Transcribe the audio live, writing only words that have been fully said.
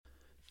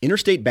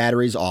Interstate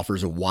Batteries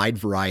offers a wide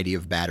variety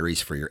of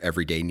batteries for your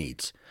everyday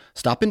needs.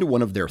 Stop into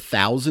one of their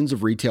thousands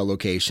of retail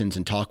locations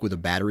and talk with a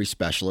battery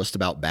specialist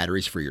about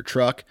batteries for your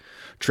truck,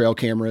 trail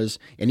cameras,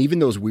 and even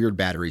those weird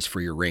batteries for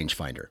your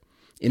rangefinder.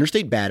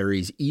 Interstate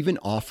Batteries even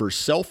offers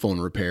cell phone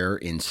repair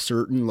in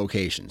certain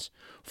locations.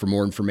 For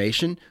more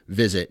information,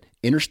 visit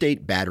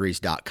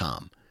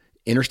interstatebatteries.com.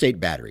 Interstate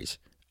Batteries,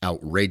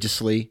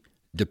 outrageously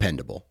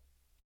dependable.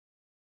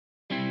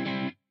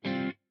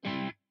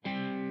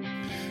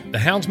 The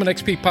Houndsman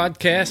XP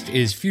podcast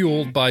is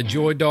fueled by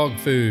Joy Dog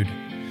Food.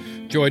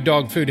 Joy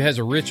Dog Food has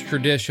a rich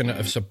tradition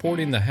of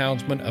supporting the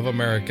Houndsman of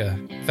America.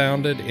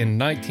 Founded in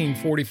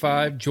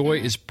 1945, Joy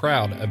is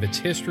proud of its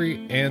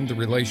history and the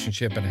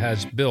relationship it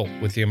has built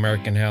with the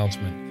American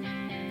Houndsman.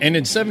 And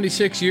in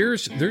 76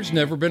 years, there's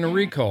never been a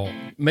recall.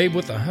 Made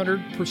with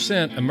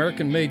 100%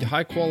 American-made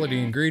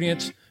high-quality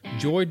ingredients,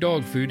 Joy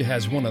Dog Food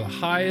has one of the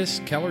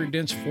highest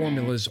calorie-dense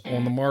formulas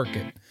on the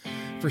market.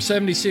 For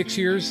 76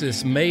 years,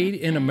 this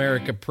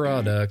made-in-America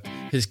product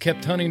has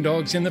kept hunting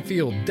dogs in the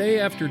field day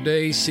after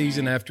day,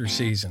 season after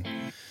season.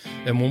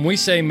 And when we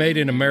say made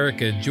in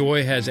America,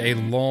 Joy has a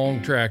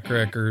long track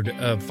record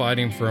of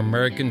fighting for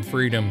American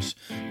freedoms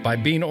by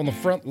being on the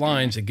front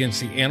lines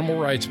against the animal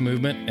rights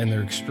movement and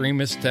their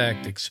extremist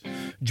tactics.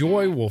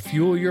 Joy will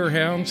fuel your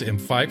hounds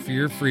and fight for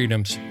your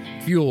freedoms,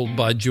 fueled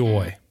by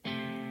Joy.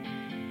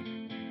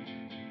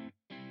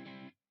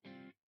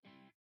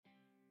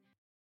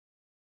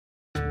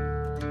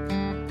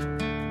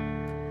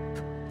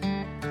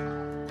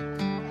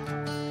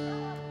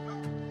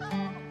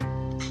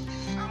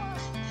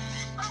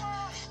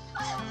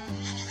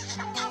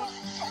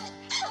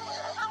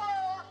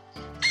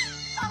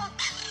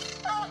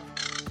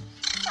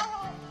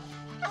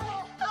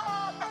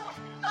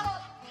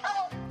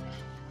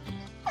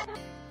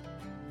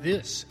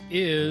 This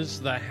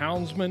is the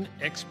Houndsman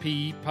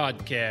XP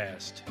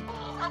podcast.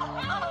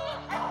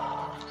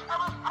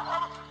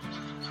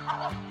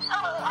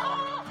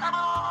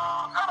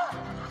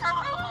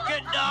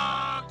 Good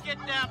dog, get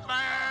that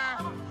bear.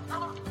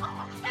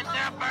 Get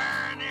that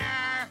bear in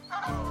here.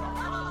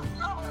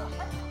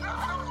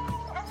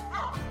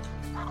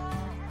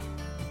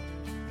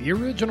 The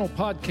original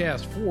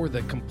podcast for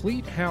the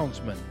complete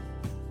Houndsman.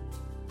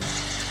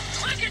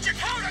 Look at your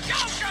coat and go,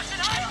 Justin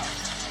Hale.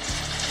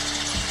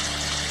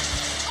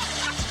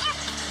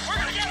 We're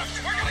gonna get him.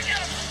 We're gonna get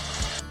him.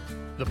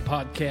 The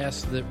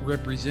podcast that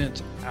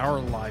represents our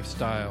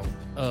lifestyle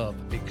of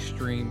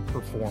extreme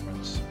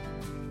performance.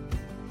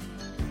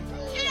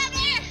 Get up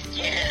there.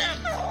 Get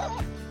him.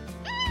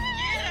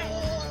 Get him.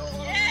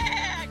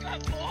 Yeah,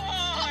 good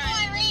boy. Good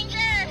boy,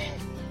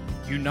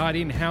 Ranger.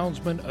 Uniting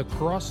houndsmen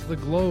across the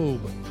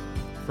globe,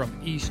 from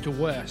east to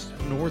west,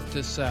 north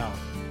to south.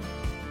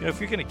 You know, if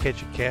you're going to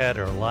catch a cat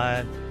or a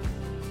lion,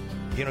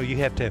 you know, you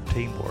have to have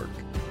teamwork.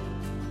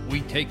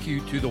 We take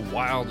you to the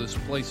wildest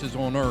places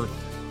on earth.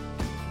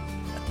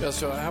 Yeah,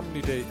 so how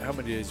many days a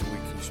week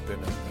can you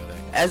spend out there?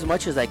 As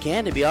much as I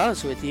can, to be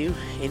honest with you.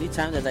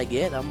 Anytime that I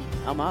get,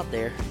 I'm out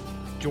there.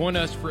 Join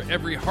us for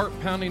every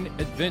heart-pounding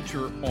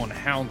adventure on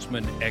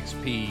Houndsman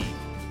XP.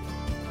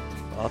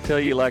 I'll tell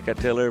you like I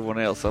tell everyone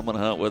else, I'm going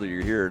to hunt whether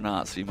you're here or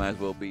not, so you might as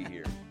well be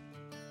here.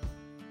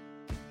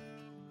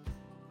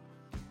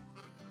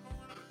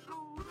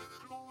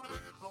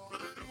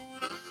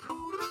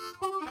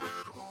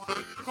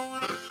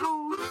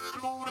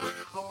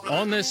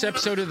 On this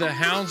episode of the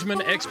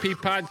Houndsman XP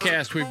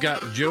podcast, we've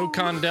got Joe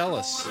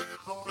Condellis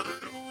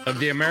of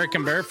the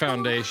American Bear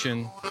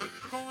Foundation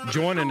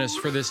joining us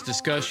for this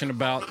discussion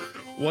about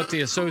what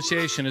the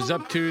association is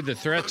up to, the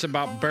threats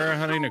about bear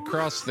hunting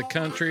across the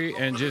country,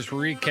 and just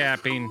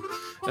recapping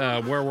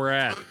where we're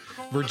at.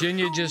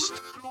 Virginia just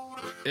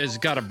has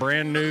got a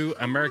brand new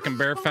American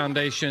Bear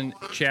Foundation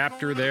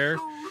chapter there.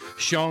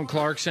 Sean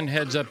Clarkson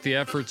heads up the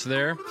efforts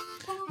there.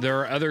 There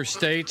are other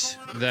states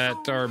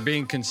that are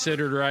being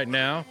considered right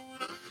now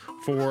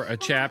for a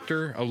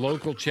chapter, a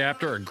local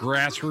chapter, a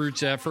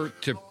grassroots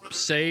effort to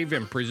save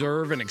and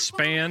preserve and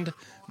expand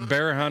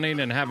bear hunting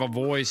and have a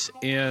voice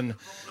in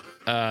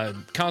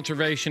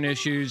conservation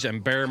issues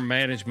and bear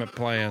management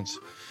plans.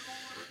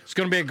 It's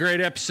going to be a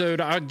great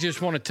episode. I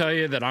just want to tell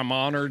you that I'm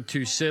honored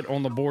to sit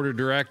on the board of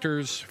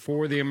directors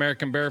for the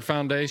American Bear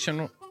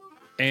Foundation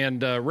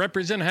and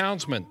represent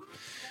Houndsman.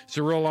 It's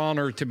a real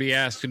honor to be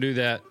asked to do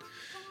that.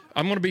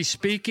 I'm going to be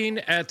speaking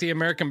at the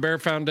American Bear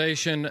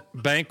Foundation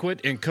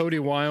banquet in Cody,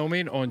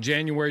 Wyoming on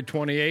January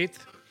 28th.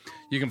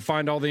 You can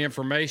find all the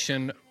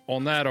information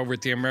on that over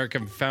at the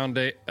American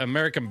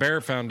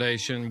Bear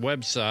Foundation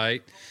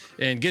website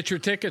and get your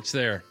tickets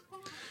there.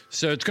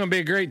 So it's going to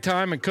be a great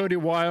time in Cody,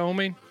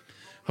 Wyoming.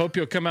 Hope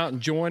you'll come out and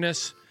join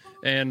us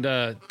and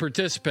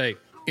participate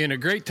in a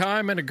great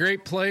time and a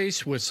great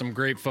place with some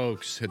great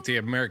folks at the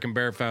American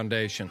Bear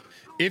Foundation.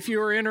 If you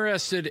are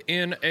interested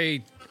in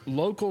a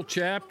local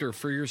chapter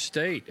for your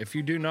state, if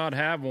you do not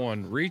have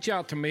one, reach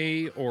out to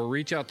me or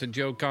reach out to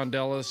Joe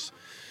Condellis.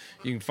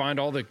 You can find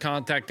all the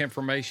contact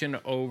information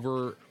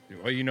over,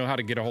 well, you know how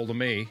to get a hold of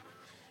me,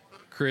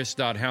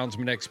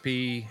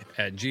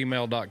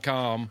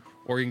 chris.houndsmanxp@gmail.com,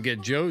 or you can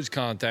get Joe's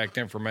contact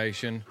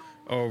information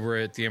over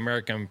at the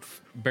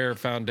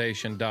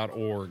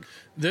AmericanBearFoundation.org.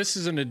 This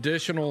is an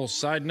additional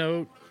side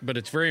note, but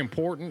it's very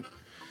important.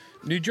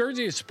 New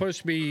Jersey is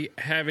supposed to be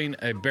having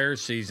a bear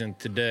season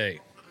today.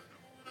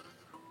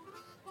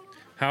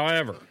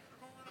 However,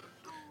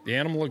 the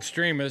animal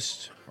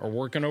extremists are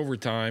working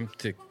overtime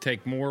to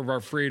take more of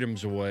our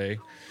freedoms away.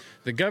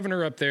 The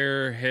governor up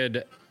there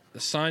had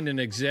signed an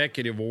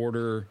executive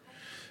order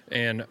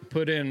and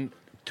put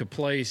into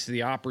place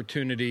the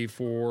opportunity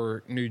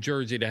for New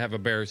Jersey to have a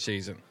bear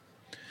season.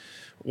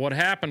 What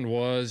happened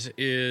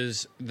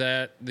is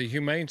that the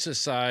Humane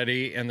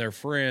Society and their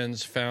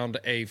friends found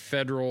a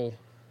federal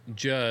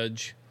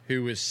judge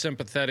who was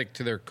sympathetic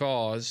to their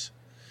cause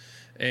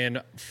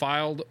and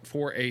filed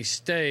for a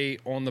stay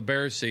on the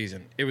bear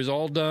season. It was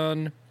all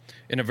done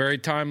in a very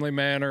timely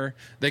manner.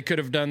 They could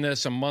have done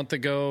this a month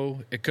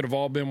ago. It could have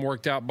all been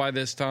worked out by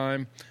this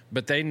time,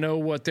 but they know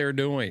what they're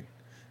doing.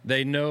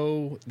 They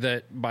know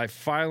that by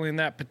filing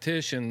that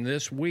petition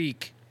this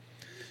week,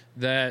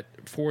 that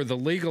for the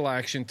legal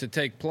action to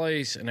take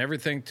place and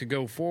everything to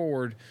go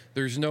forward,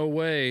 there's no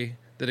way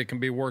that it can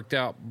be worked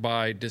out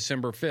by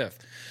December 5th.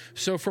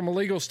 So from a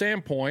legal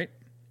standpoint,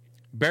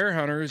 bear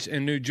hunters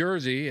in New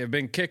Jersey have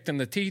been kicked in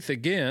the teeth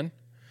again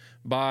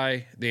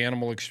by the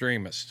animal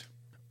extremists.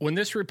 When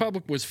this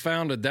republic was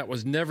founded, that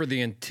was never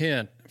the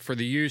intent for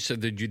the use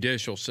of the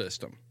judicial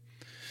system.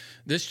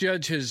 This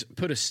judge has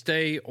put a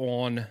stay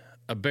on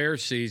a bear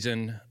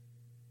season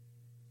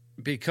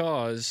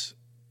because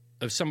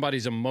of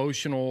somebody's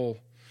emotional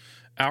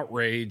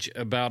outrage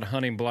about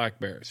hunting black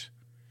bears.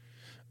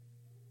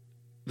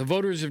 The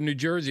voters of New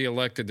Jersey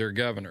elected their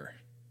governor.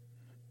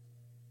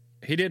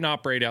 He didn't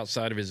operate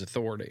outside of his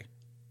authority.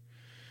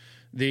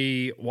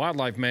 The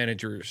wildlife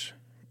managers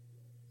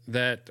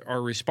that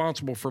are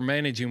responsible for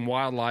managing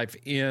wildlife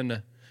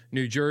in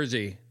New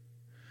Jersey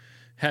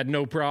had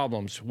no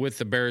problems with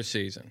the bear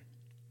season.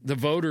 The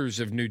voters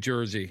of New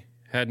Jersey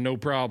had no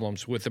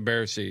problems with the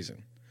bear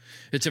season.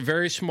 It's a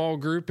very small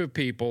group of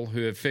people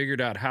who have figured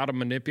out how to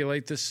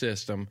manipulate the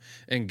system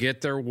and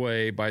get their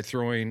way by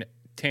throwing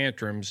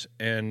tantrums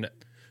and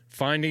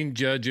finding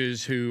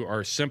judges who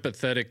are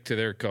sympathetic to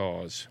their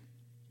cause.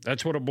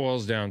 That's what it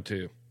boils down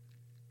to.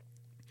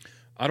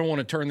 I don't want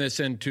to turn this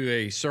into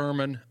a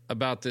sermon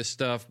about this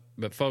stuff,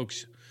 but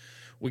folks,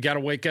 we got to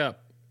wake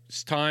up.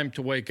 It's time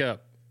to wake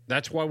up.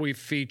 That's why we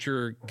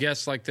feature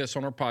guests like this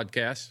on our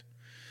podcast,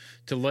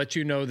 to let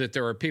you know that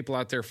there are people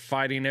out there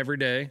fighting every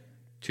day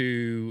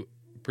to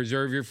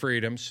preserve your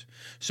freedoms.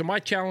 So my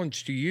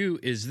challenge to you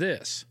is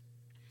this.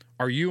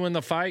 Are you in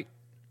the fight?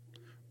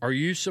 Are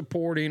you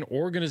supporting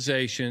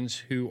organizations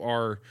who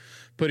are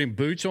putting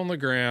boots on the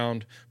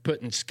ground,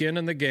 putting skin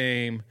in the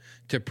game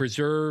to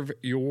preserve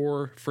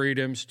your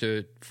freedoms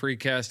to free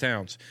cast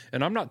hounds?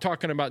 And I'm not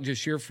talking about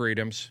just your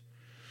freedoms.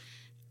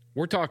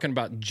 We're talking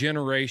about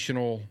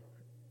generational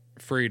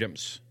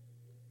freedoms,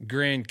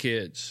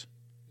 grandkids,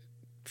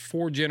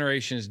 4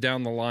 generations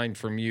down the line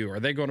from you. Are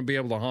they going to be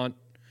able to hunt?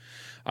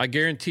 I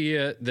guarantee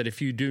you that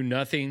if you do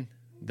nothing,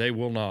 they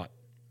will not.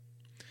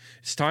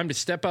 It's time to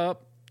step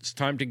up. It's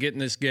time to get in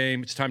this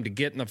game. It's time to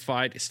get in the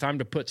fight. It's time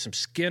to put some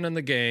skin in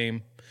the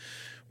game.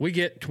 We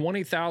get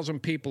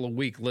 20,000 people a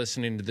week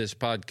listening to this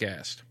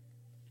podcast.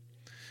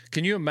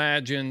 Can you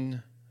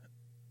imagine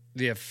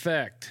the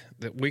effect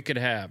that we could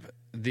have,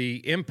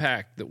 the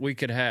impact that we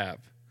could have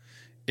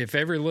if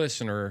every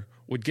listener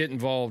would get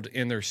involved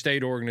in their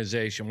state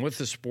organization, with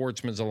the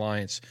Sportsman's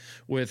Alliance,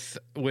 with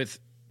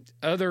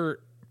other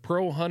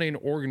pro-hunting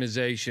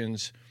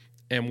organizations,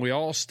 and we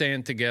all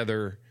stand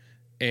together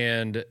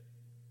and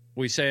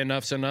we say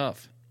enough's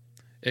enough.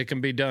 It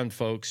can be done,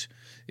 folks.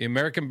 The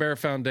American Bear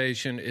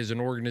Foundation is an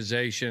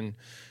organization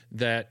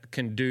that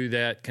can do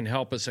that, can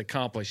help us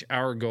accomplish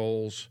our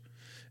goals,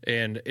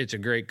 and it's a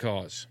great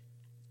cause.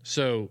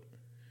 So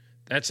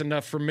that's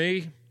enough for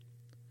me.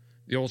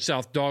 The Old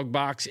South Dog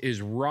Box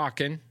is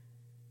rocking.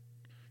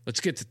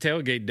 Let's get the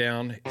tailgate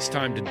down. It's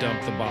time to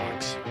dump the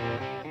box.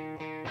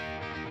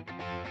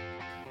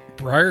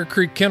 Briar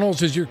Creek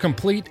Kennels is your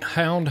complete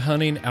hound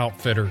hunting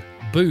outfitter.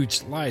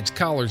 Boots, lights,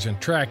 collars, and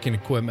tracking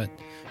equipment.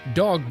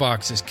 Dog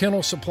boxes,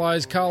 kennel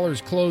supplies, collars,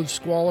 clothes,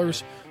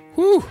 squallers.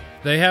 Whew,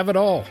 they have it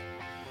all.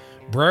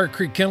 Briar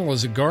Creek Kennel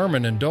is a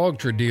Garmin and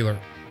Dogtra dealer.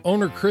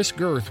 Owner Chris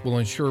Girth will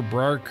ensure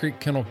Briar Creek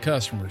Kennel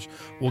customers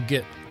will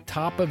get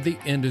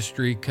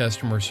top-of-the-industry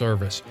customer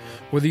service.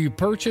 Whether you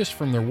purchase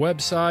from their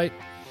website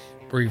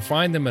or you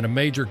find them at a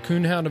major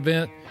coonhound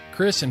event,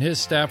 Chris and his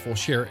staff will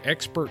share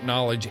expert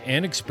knowledge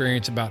and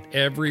experience about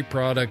every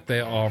product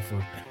they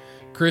offer.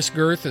 Chris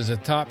Girth is a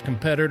top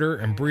competitor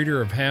and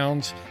breeder of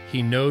hounds.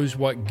 He knows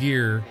what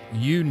gear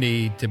you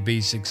need to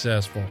be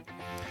successful.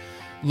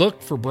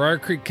 Look for Briar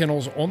Creek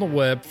Kennels on the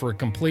web for a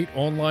complete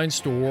online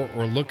store,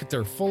 or look at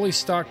their fully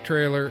stocked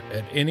trailer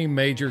at any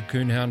major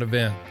coonhound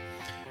event.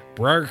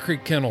 Briar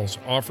Creek Kennels,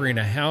 offering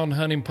a hound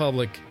hunting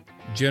public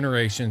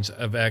generations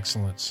of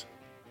excellence.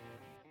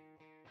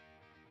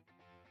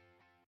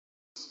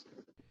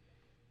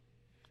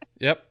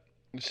 Yep.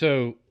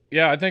 So,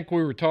 yeah, I think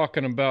we were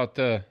talking about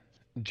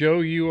Joe,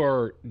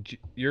 you're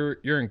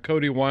in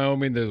Cody,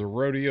 Wyoming. There's a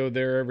rodeo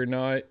there every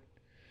night,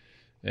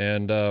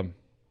 and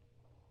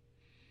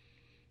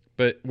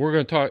but we're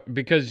going to talk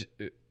because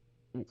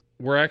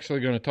we're actually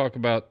going to talk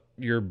about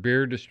your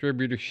beer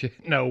distributor shit.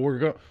 No, we're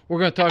going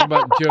to talk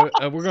about Joe.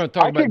 We're going to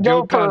talk about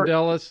Joe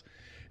Condellis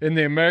in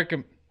the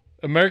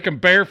American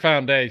Bear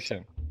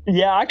Foundation.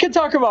 Yeah, I could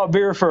talk about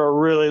beer for a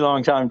really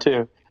long time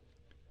too.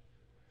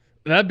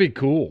 That'd be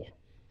cool.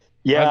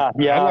 Yeah,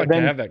 I'd like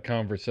to have that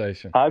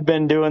conversation. I've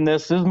been doing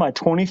this. This is my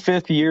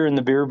 25th year in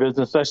the beer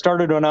business. I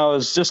started when I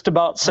was just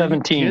about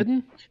 17. Are you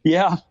kidding?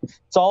 Yeah,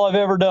 it's all I've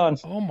ever done.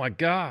 Oh my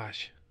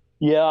gosh.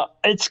 Yeah,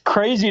 it's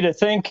crazy to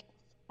think.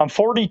 I'm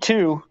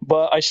 42,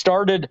 but I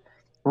started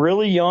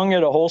really young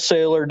at a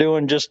wholesaler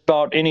doing just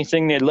about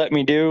anything they'd let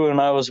me do,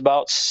 and I was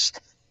about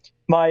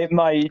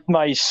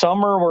my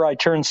summer where I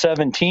turned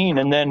 17,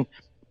 and then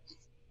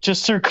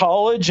just through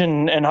college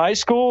and high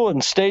school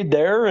and stayed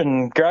there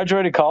and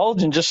graduated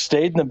college and just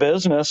stayed in the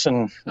business.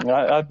 And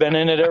I've been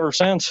in it ever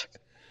since.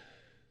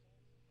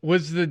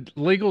 Was the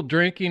legal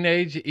drinking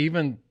age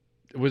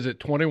was it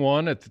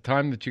 21 at the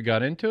time that you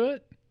got into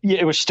it? Yeah,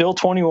 it was still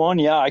 21.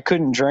 Yeah, I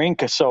couldn't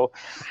drink. So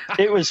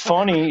it was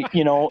funny,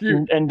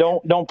 and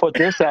don't put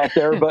this out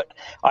there, but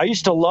I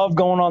used to love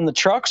going on the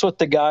trucks with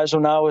the guys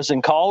when I was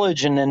in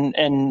college.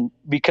 And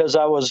because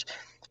I was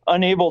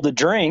unable to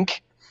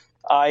drink,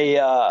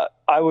 I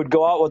would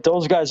go out with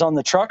those guys on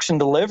the trucks and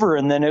deliver.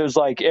 And then it was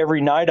like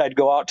every night I'd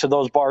go out to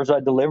those bars I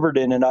delivered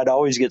in, and I'd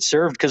always get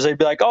served because they'd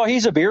be like, "Oh,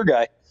 he's a beer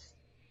guy."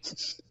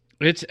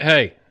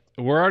 Hey,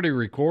 we're already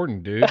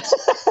recording, dude.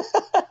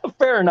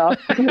 Fair enough.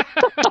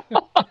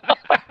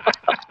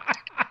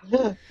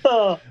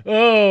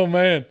 Oh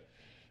man.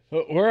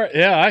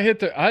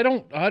 I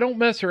don't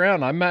mess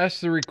around. I mash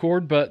the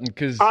record button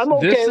because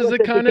this is the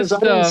kind of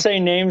stuff. I didn't say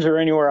names or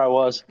anywhere I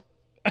was.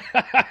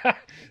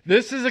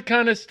 This is the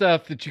kind of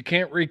stuff that you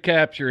can't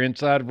recapture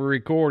inside of a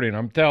recording.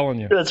 I'm telling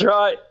you. That's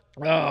right.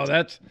 Oh,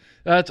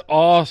 that's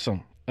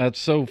awesome. That's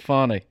so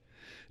funny.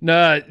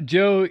 No,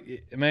 Joe,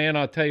 man,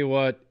 I'll tell you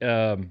what.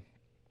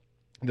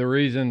 The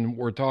reason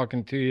we're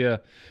talking to you,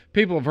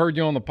 people have heard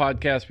you on the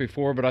podcast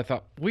before, but I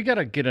thought we got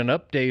to get an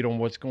update on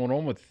what's going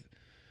on with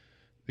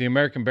the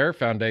American Bear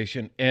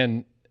Foundation,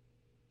 and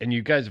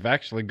you guys have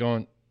actually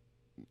gone.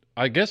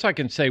 I guess I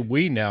can say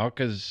we now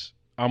because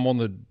I'm on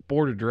the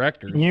board of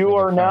directors. You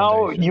are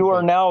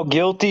now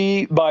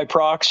guilty by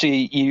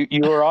proxy.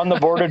 You are on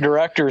the board of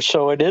directors,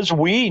 so it is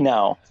we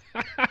now.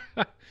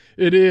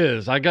 It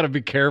is. I got to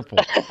be careful.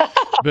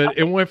 But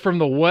it went from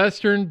the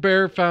Western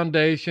Bear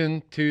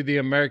Foundation to the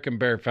American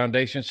Bear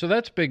Foundation. So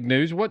that's big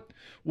news.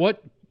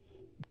 What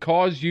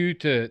caused you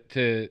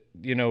to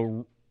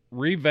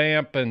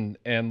revamp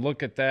and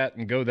look at that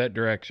and go that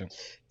direction?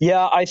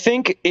 Yeah, I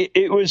think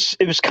it was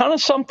kind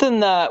of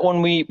something that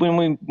when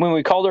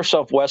we called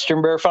ourselves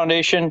Western Bear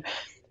Foundation,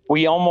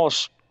 we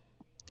almost,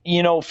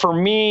 for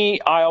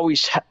me, I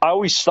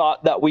always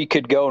thought that we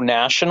could go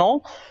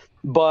national.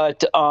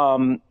 But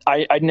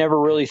I never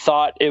really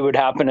thought it would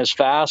happen as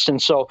fast.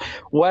 And so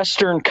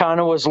Western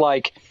kind of was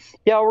like,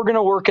 yeah, we're going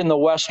to work in the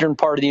western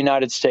part of the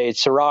United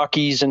States, the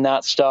Rockies and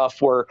that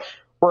stuff where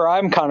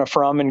I'm kind of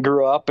from and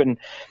grew up.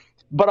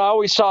 But I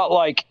always thought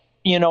like,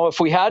 if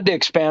we had to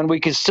expand, we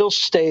could still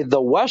stay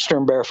the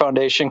Western Bear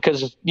Foundation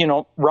because,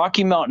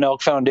 Rocky Mountain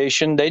Elk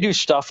Foundation, they do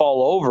stuff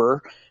all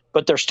over,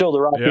 but they're still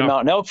the Rocky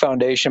Mountain Elk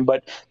Foundation.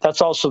 But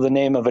that's also the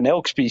name of an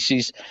elk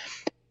species.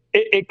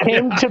 It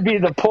came to be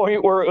the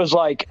point where it was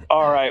like,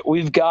 all right,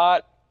 we've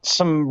got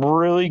some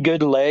really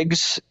good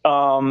legs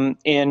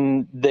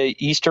in the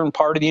eastern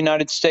part of the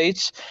United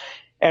States.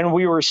 And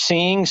we were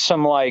seeing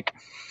some I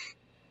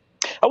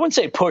wouldn't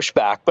say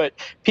pushback, but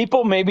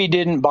people maybe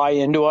didn't buy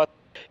into us.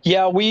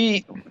 Yeah,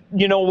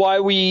 why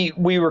we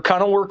were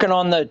kind of working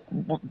on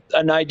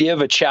an idea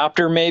of a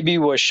chapter maybe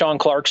was Sean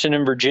Clarkson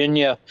in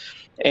Virginia.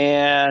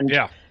 And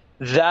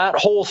that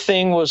whole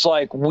thing was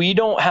like, we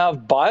don't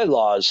have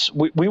bylaws.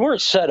 We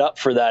weren't set up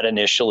for that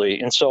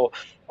initially. And so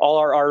all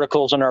our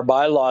articles and our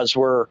bylaws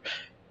were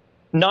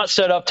not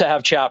set up to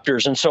have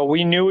chapters. And so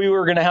we knew we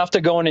were going to have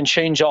to go in and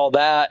change all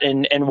that.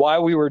 And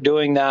while we were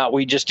doing that,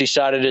 we just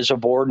decided as a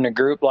board and a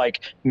group,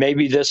 like,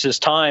 maybe this is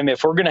time.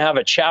 If we're going to have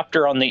a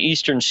chapter on the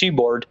Eastern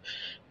Seaboard,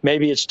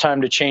 maybe it's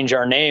time to change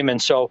our name. And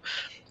so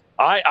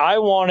I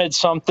wanted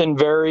something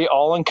very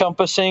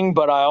all-encompassing,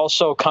 but I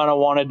also kind of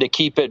wanted to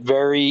keep it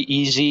very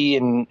easy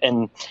and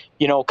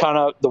kind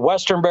of the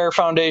Western Bear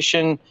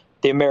Foundation,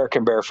 the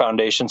American Bear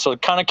Foundation. So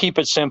kind of keep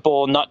it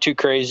simple, not too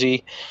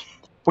crazy.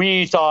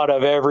 We thought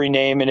of every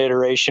name and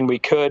iteration we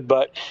could,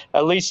 but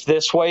at least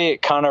this way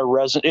it kind of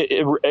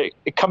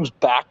it comes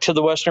back to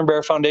the Western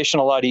Bear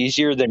Foundation a lot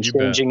easier than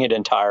changing it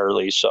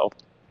entirely. So.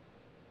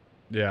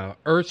 Yeah,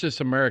 Ursus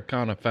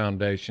Americana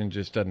Foundation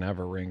just doesn't have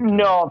a ring to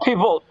No,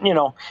 people,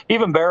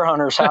 even bear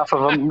hunters, half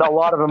of them, a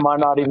lot of them might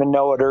not even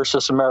know what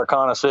Ursus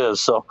Americanus is.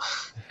 So,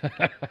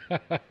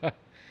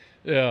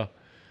 yeah,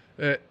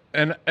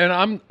 and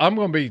I'm going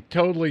to be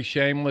totally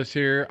shameless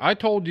here. I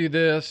told you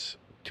this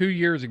 2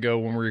 years ago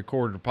when we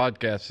recorded a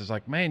podcast. It's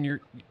like, man,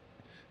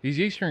 these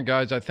eastern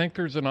guys, I think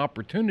there's an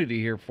opportunity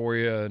here for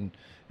you,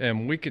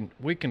 and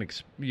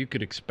you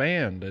could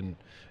expand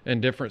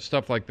and different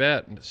stuff like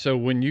that. So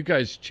when you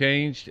guys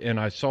changed, and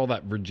I saw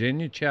that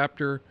Virginia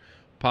chapter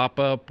pop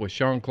up with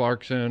Sean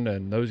Clarkson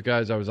and those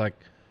guys, I was like,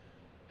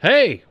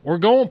 hey, we're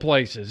going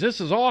places. This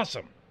is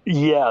awesome.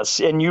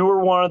 Yes, and you were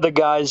one of the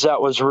guys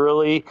that was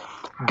really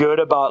good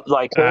about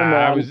like, hey,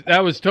 man.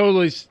 That was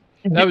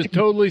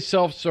totally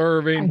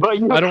self-serving.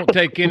 But I don't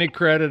take any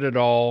credit at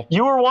all.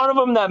 You were one of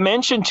them that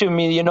mentioned to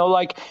me, you know,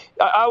 like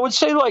I would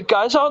say, like,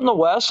 guys out in the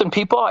West and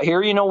people out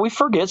here, you know, we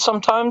forget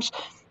sometimes,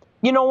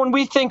 you know, when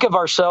we think of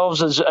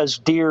ourselves as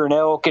deer and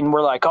elk, and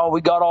we're like, oh,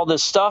 we got all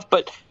this stuff,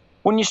 but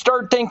when you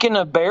start thinking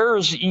of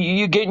bears,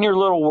 you get in your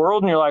little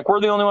world and you're like,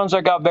 we're the only ones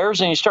that got bears.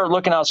 And you start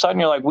looking outside and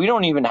you're like, we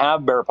don't even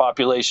have bear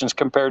populations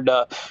compared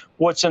to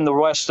what's in the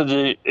west on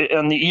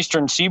the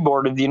eastern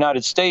seaboard of the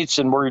United States.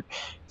 And we're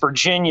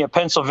Virginia,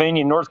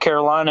 Pennsylvania, North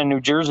Carolina,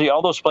 New Jersey,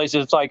 all those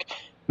places. It's like,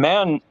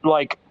 man,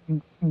 like,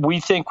 we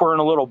think we're in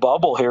a little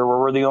bubble here where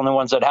we're the only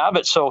ones that have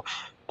it. So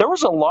there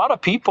was a lot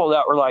of people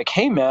that were like,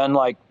 hey, man,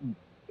 like,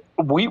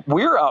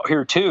 we're out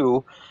here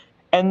too.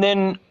 And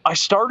then I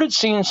started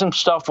seeing some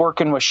stuff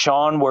working with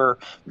Sean where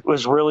it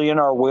was really in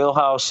our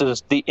wheelhouse.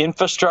 Is the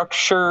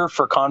infrastructure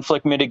for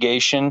conflict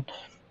mitigation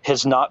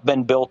has not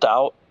been built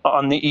out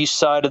on the east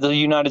side of the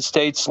United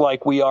States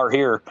like we are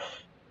here.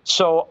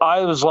 So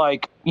I was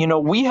like, you know,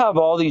 we have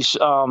all these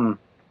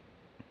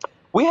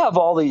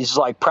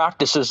like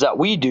practices that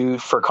we do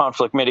for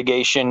conflict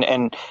mitigation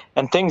and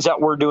things that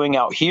we're doing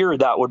out here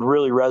that would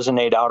really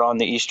resonate out on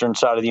the eastern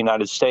side of the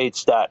United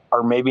States that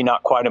are maybe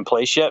not quite in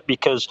place yet,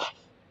 because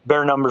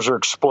bear numbers are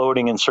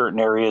exploding in certain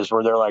areas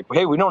where they're like,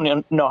 hey, we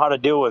don't know how to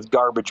deal with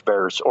garbage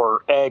bears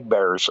or egg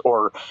bears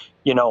or,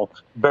 you know,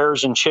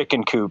 bears in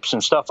chicken coops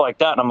and stuff like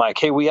that. And I'm like,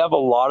 hey, we have a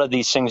lot of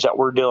these things that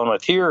we're dealing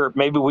with here.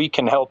 Maybe we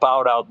can help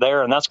out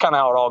there. And that's kind of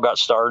how it all got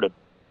started.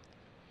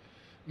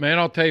 Man,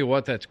 I'll tell you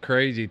what, that's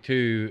crazy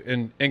too.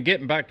 And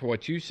getting back to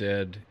what you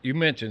said, you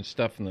mentioned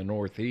stuff in the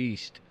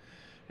Northeast,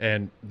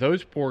 and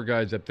those poor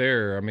guys up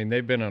there, I mean,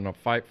 they've been in a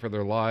fight for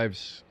their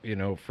lives, you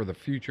know, for the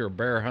future of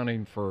bear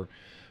hunting for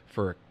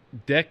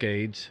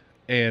decades,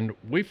 and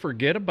we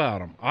forget about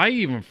them. I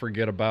even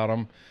forget about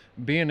them.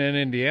 Being in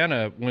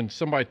Indiana, when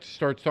somebody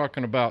starts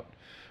talking about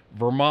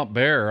Vermont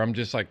bear, I'm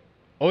just like,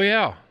 oh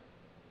yeah,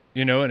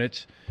 you know, and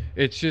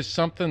it's just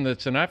something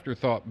that's an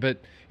afterthought. But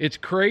it's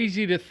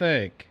crazy to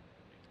think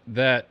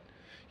that,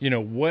 you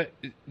know, what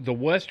the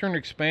Western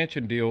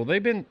expansion deal,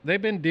 they've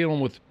been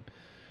dealing with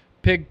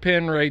pig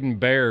pen raiding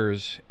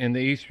bears in the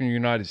eastern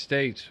United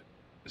States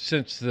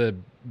since the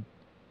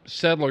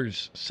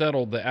settlers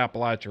settled the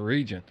Appalachia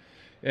region,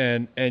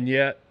 and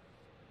yet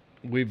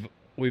we've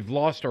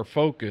lost our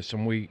focus,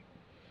 and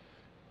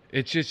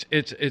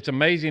it's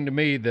amazing to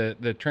me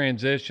the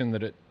transition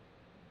that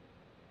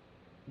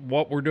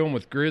what we're doing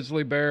with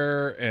grizzly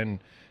bear and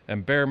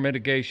bear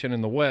mitigation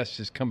in the West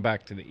has come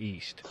back to the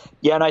East.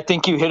 Yeah, and I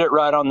think you hit it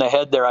right on the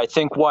head there. I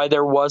think why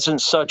there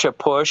wasn't such a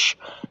push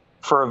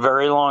for a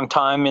very long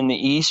time in the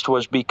East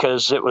was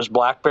because it was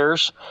black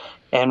bears.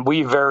 And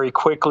we very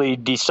quickly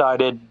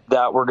decided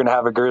that we're going to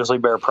have a grizzly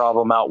bear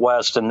problem out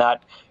west, and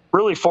that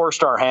really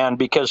forced our hand,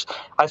 because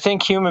I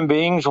think human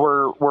beings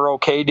were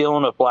okay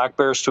dealing with black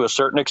bears to a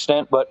certain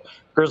extent, but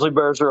grizzly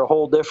bears are a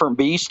whole different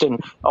beast, and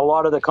a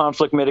lot of the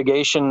conflict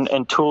mitigation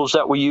and tools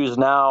that we use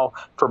now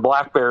for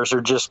black bears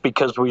are just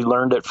because we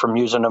learned it from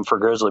using them for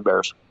grizzly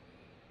bears.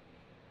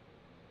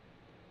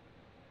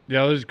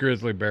 Yeah, those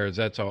grizzly bears,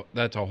 that's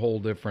a whole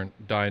different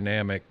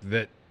dynamic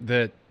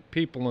that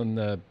people in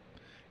the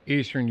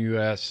eastern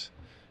U.S.,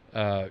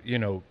 you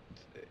know,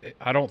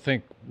 I don't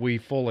think we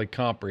fully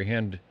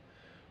comprehend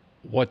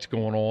what's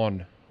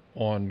going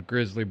on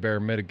grizzly bear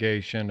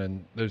mitigation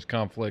and those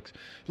conflicts.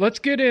 Let's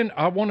get in.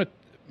 I want to,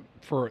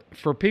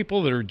 for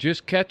people that are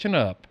just catching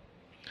up,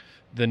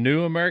 the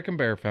New American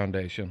Bear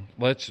Foundation.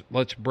 Let's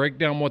break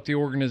down what the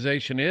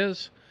organization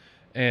is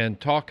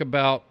and talk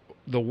about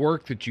the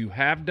work that you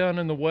have done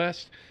in the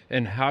West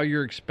and how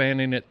you're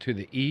expanding it to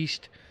the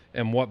East,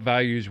 and what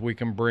values we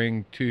can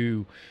bring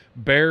to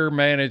bear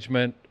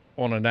management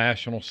on a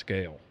national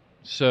scale.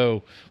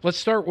 So let's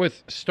start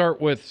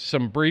with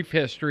some brief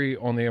history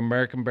on the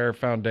American Bear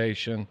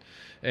Foundation,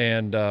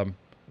 and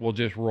we'll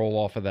just roll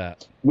off of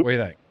that. What do you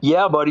think?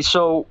 Yeah, buddy.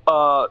 So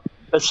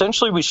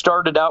essentially we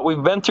started out,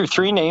 we've been through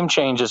 3 name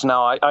changes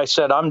now. I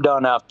said, I'm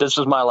done after, this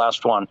is my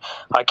last one.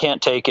 I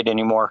can't take it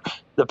anymore.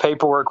 The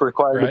paperwork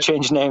required to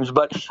change names,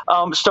 but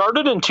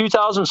started in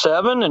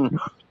 2007 and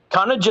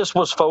kind of just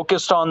was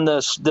focused on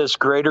this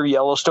greater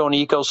Yellowstone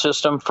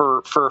ecosystem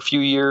for a few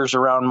years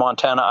around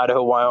Montana,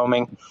 Idaho,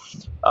 Wyoming.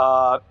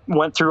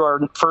 Went through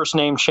our first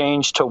name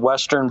change to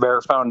Western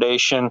Bear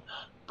Foundation.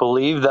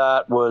 Believe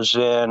that was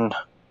in,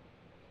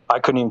 I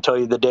couldn't even tell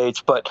you the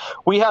dates, but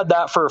we had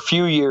that for a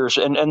few years.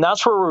 And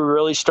that's where we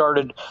really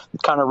started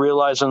kind of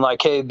realizing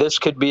like, hey, this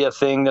could be a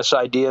thing, this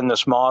idea and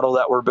this model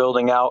that we're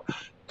building out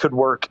could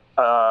work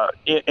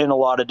in a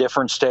lot of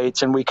different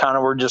states, and we kind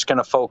of were just going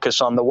to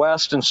focus on the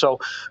West. And so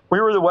we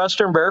were the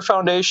Western Bear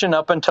Foundation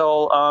up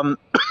until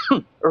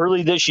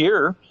early this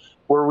year,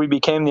 where we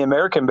became the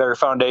American Bear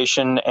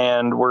Foundation,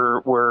 and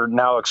we're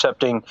now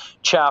accepting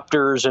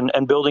chapters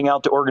and building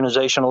out the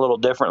organization a little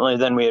differently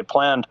than we had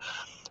planned.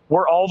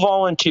 We're all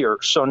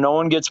volunteers, so no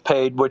one gets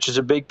paid, which is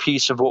a big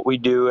piece of what we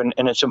do, and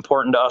it's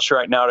important to us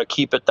right now to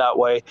keep it that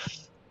way.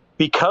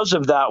 Because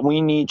of that, we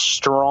need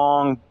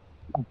strong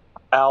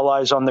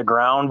allies on the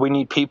ground. We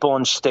need people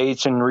in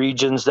states and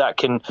regions that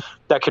can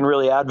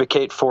really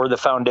advocate for the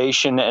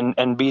foundation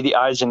and be the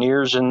eyes and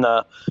ears and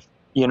the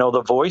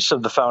voice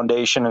of the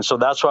foundation. And so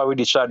that's why we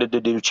decided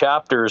to do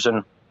chapters.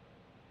 And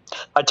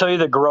I tell you,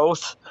 the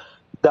growth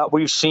that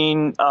we've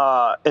seen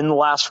in the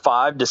last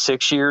 5 to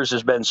 6 years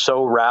has been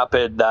so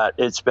rapid that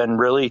it's been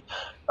really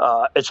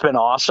it's been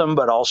awesome,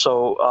 but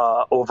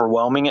also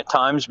overwhelming at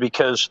times,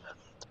 because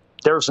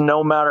there's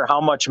no matter how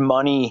much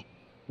money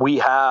we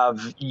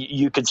have,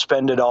 you could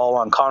spend it all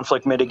on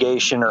conflict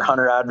mitigation or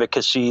hunter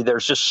advocacy.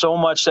 There's just so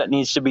much that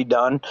needs to be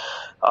done.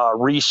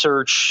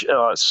 Research,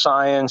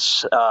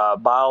 science,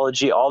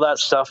 biology, all that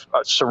stuff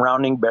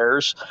surrounding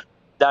bears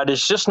that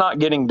is just not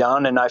getting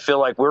done. And I feel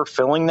like we're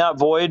filling that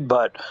void,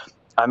 but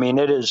I mean,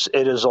 it is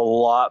a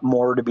lot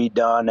more to be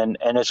done. And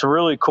it's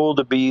really cool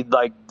to be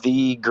like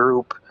the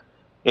group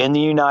in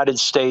the United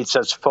States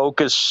that's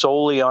focused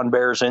solely on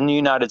bears in the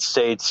United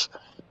States,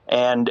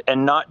 and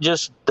not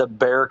just the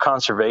bear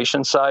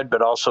conservation side,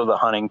 but also the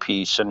hunting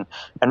piece, and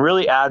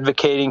really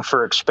advocating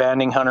for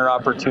expanding hunter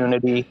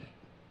opportunity,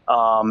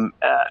 and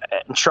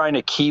trying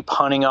to keep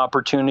hunting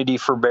opportunity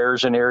for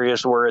bears in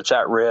areas where it's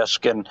at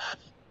risk. And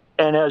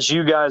as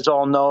you guys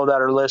all know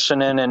that are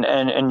listening,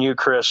 and you,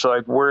 Chris,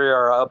 like, we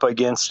are up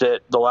against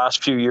it. The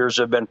last few years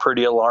have been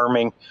pretty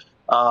alarming,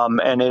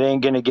 and it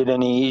ain't going to get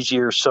any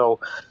easier. So,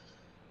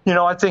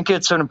 I think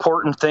it's an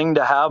important thing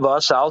to have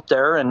us out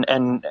there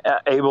and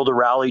able to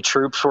rally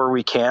troops where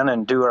we can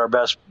and do our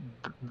best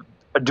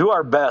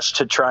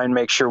to try and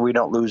make sure we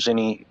don't lose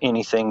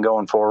anything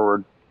going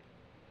forward.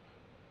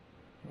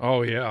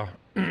 Oh yeah.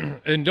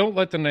 And don't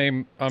let the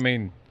name, I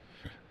mean,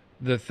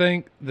 the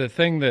thing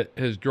that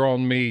has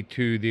drawn me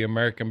to the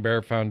American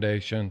Bear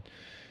Foundation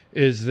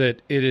is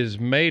that it is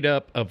made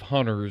up of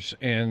hunters,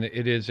 and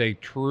it is a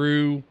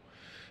true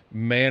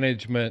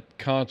management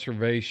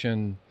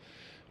conservation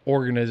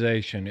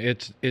organization.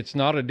 It's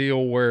not a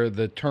deal where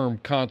the term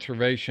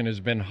conservation has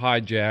been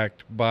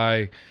hijacked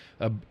by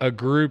a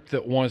group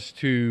that wants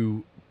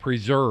to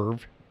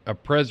preserve a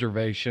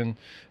preservation,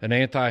 an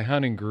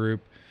anti-hunting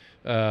group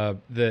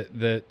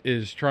that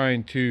is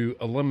trying to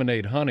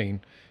eliminate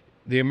hunting.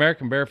 The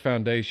American Bear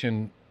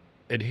Foundation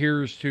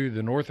adheres to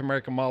the North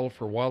American model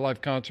for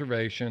wildlife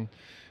conservation.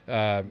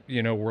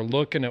 We're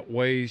looking at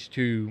ways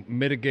to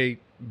mitigate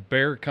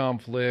bear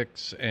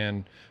conflicts,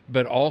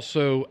 but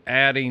also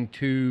adding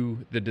to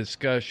the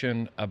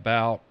discussion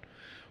about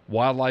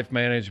wildlife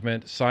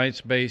management,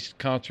 science-based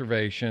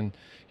conservation.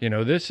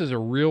 This is a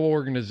real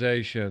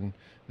organization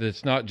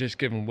that's not just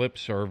giving lip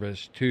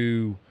service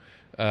to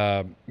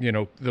the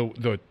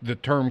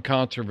term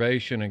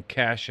conservation and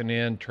cashing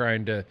in,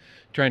 trying to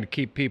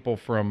keep people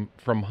from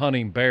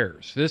hunting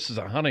bears. This is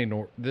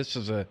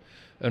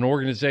an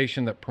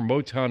organization that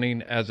promotes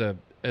hunting as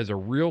a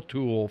real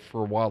tool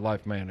for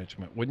wildlife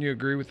management. Wouldn't you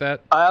agree with that?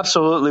 I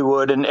absolutely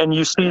would. And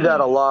you see that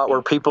a lot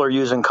where people are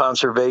using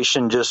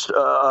conservation just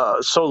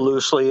so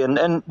loosely,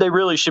 and they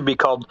really should be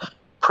called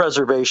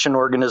preservation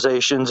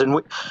organizations.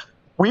 And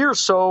we are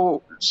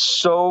so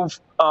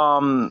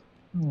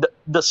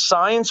the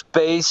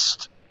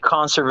science-based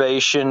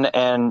conservation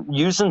and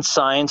using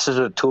science as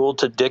a tool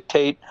to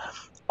dictate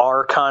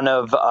our kind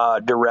of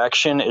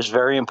direction is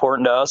very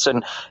important to us.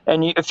 And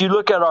if you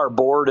look at our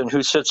board and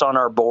who sits on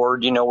our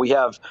board, we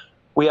have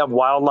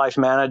wildlife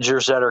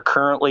managers that are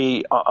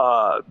currently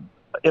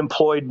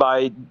employed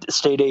by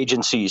state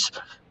agencies.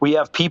 We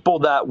have people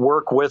that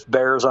work with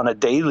bears on a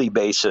daily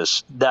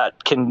basis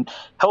that can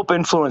help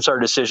influence our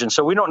decisions.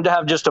 So we don't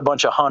have just a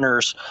bunch of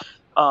hunters.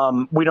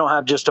 We don't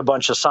have just a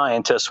bunch of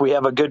scientists. We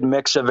have a good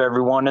mix of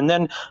everyone. And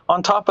then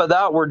on top of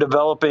that, we're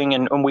developing,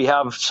 and we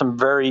have some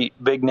very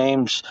big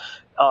names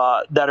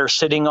that are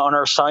sitting on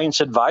our science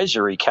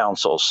advisory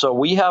council. So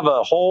we have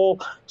a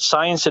whole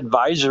science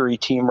advisory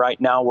team right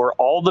now where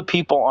all the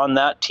people on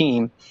that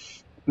team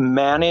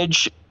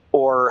manage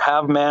or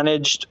have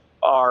managed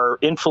are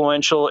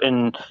influential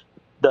in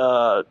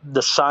the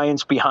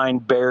science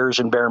behind bears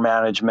and bear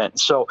management.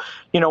 So,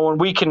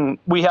 when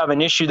we have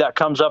an issue that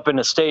comes up in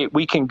a state,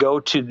 we can go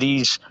to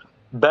these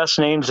best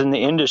names in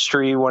the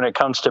industry when it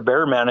comes to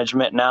bear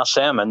management and ask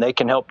them, and they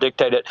can help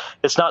dictate it.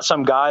 It's not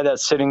some guy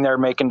that's sitting there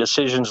making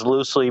decisions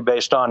loosely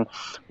based on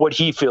what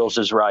he feels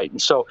is right.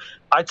 And so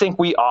I think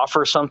we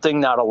offer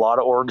something that a lot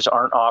of orgs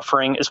aren't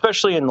offering,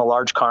 especially in the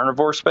large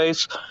carnivore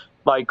space.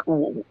 Like,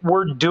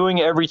 we're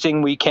doing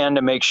everything we can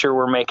to make sure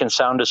we're making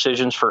sound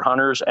decisions for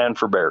hunters and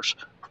for bears.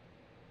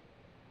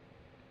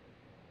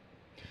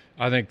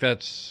 I think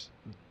that's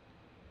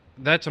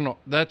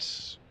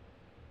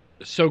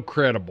so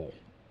credible.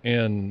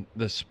 in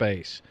the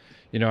space.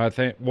 You know, I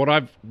think what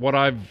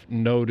I've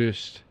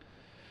noticed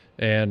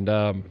and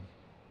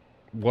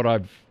what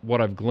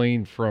I've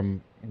gleaned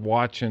from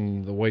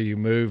watching the way you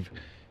move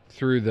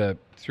through the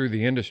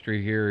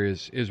industry here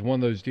is one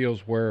of those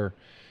deals where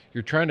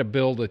you're trying to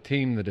build a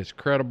team that is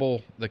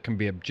credible, that can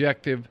be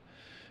objective,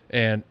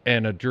 and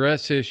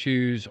address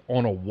issues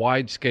on a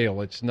wide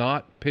scale. It's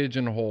not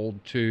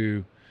pigeonholed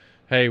to,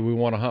 hey, we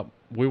want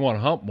to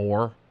hunt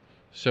more,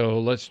 so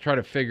let's try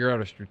to figure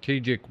out a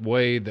strategic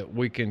way that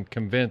we can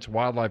convince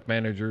wildlife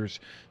managers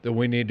that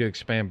we need to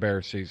expand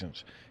bear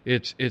seasons.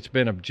 It's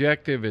been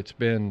objective. It's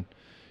been,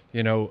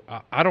 you know,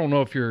 I don't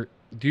know if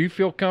do you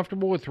feel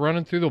comfortable with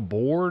running through the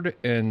board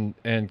and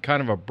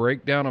kind of a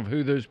breakdown of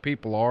who those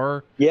people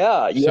are?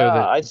 Yeah.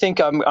 I think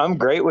I'm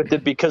great with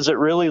it because it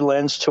really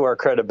lends to our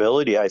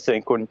credibility. I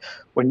think when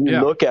you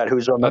look at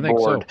who's on the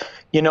board, so.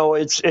 You know,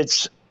 it's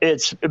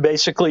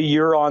basically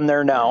you're on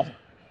there now.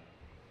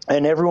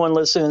 And everyone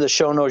listening to the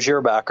show knows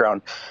your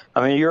background.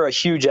 I mean, you're a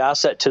huge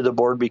asset to the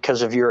board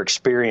because of your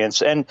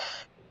experience. And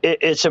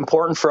it's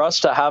important for us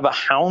to have a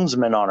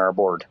houndsman on our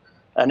board,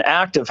 an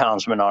active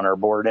houndsman on our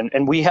board.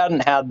 And we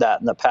hadn't had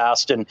that in the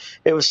past. And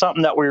it was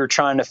something that we were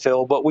trying to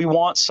fill. But we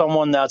want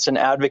someone that's an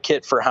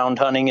advocate for hound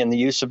hunting and the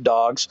use of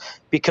dogs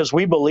because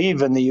we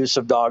believe in the use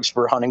of dogs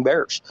for hunting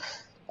bears.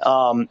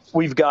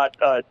 We've got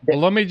well,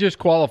 let me just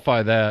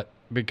qualify that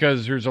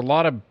because there's a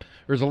lot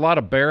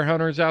of bear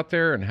hunters out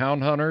there and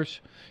hound hunters.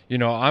 You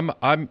know,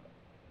 I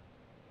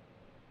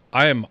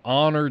am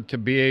honored to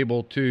be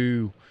able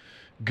to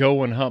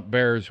go and hunt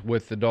bears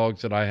with the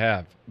dogs that I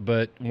have.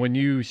 But when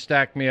you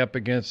stack me up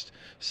against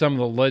some of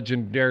the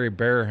legendary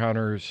bear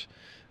hunters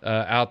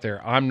out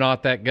there, I'm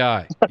not that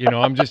guy. You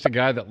know, I'm just a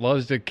guy that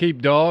loves to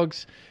keep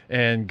dogs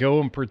and go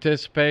and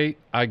participate.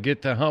 I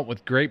get to hunt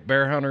with great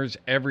bear hunters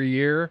every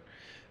year.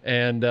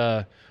 And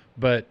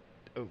but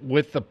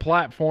with the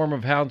platform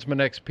of Houndsman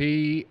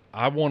XP,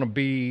 I want to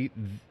be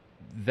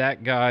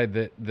that guy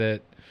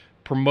that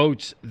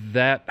promotes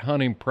that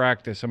hunting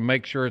practice and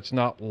make sure it's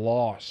not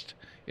lost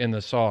in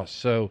the sauce.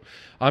 So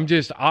I'm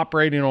just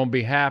operating on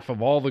behalf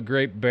of all the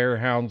great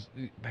hound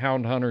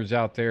hunters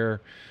out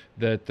there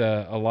that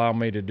allow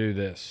me to do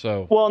this.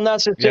 So well, and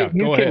that's the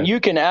thing. You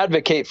can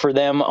advocate for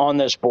them on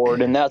this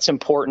board, and that's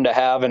important to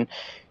have. And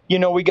you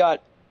know, we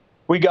got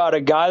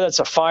a guy that's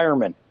a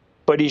fireman,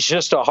 but he's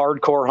just a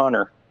hardcore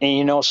hunter. And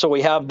you know, so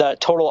we have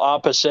that total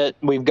opposite.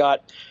 We've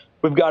got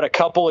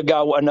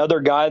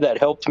another guy that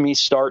helped me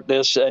start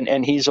this,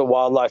 and he's a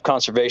wildlife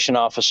conservation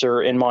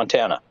officer in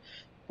Montana.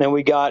 Then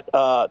we got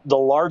the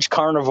large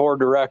carnivore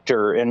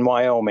director in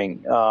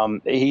Wyoming.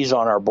 He's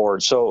on our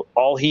board. So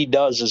all he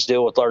does is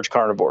deal with large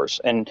carnivores.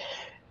 And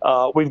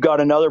we've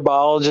got another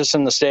biologist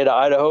in the state of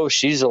Idaho.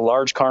 She's a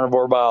large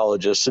carnivore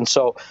biologist. And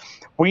so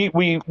we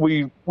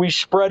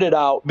spread it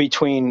out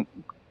between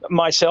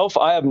myself.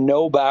 I have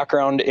no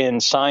background in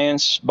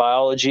science,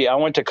 biology. I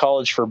went to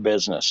college for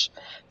business.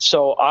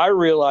 So I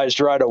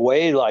realized right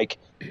away, like,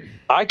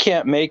 I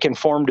can't make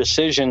informed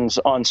decisions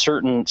on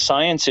certain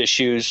science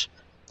issues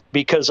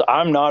because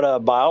I'm not a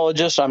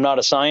biologist, I'm not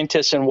a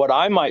scientist, and what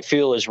I might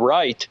feel is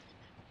right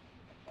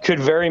could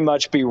very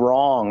much be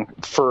wrong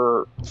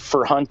for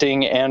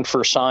hunting and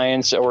for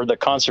science or the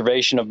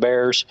conservation of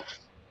bears,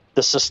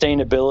 the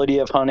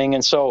sustainability of hunting.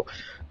 And so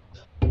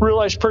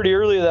realized pretty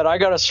early that I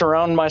got to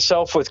surround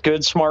myself with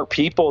good, smart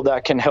people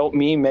that can help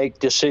me make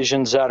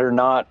decisions that are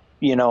not,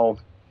 you know,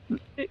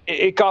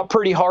 it got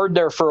pretty hard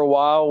there for a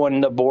while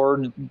when the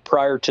board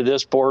prior to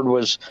this board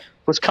was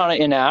kind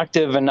of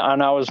inactive and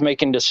I was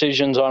making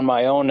decisions on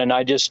my own. And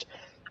I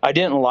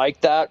didn't like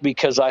that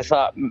because I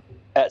thought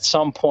at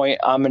some point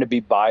I'm going to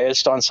be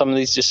biased on some of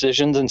these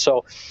decisions. And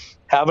so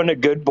having a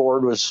good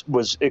board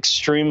was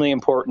extremely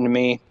important to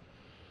me.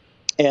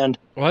 And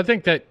well, I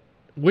think that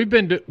we've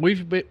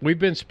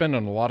been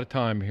spending a lot of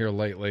time here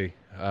lately,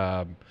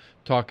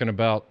 talking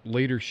about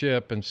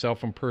leadership and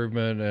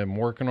self-improvement and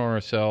working on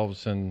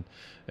ourselves and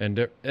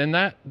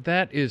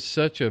that is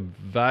such a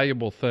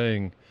valuable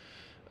thing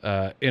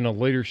in a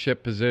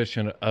leadership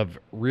position of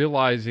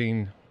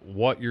realizing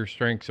what your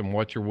strengths and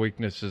what your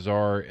weaknesses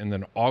are and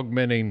then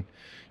augmenting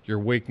your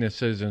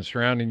weaknesses and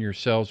surrounding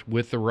yourselves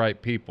with the right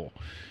people.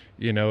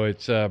 You know,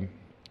 it's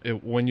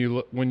when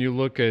you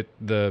look at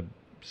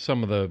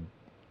some of the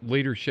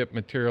leadership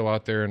material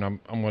out there, and I'm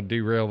going to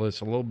derail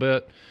this a little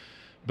bit,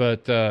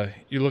 but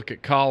you look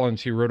at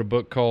Collins. He wrote a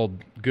book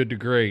called Good to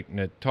Great, and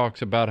it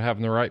talks about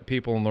having the right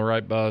people in the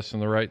right bus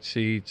and the right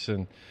seats,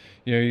 and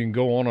you know, you can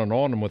go on and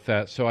on with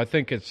that. So I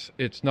think it's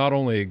not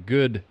only a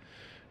good,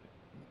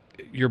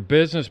 your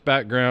business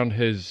background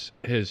has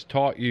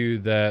taught you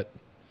that,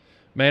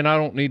 man, I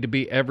don't need to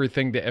be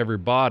everything to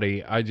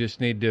everybody. I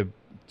just need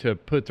to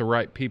put the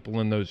right people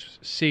in those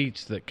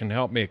seats that can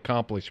help me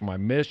accomplish my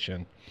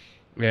mission.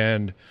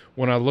 And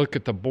when I look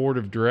at the board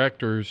of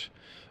directors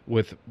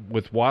with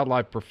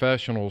wildlife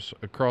professionals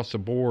across the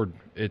board,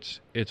 it's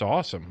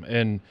awesome.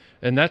 And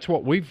that's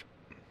what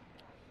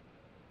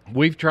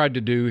we've tried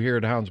to do here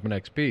at Houndsman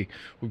XP.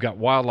 We've got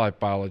wildlife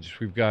biologists,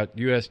 we've got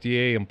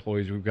USDA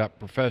employees, we've got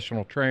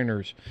professional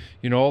trainers,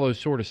 all those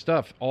sort of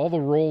stuff. All the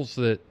roles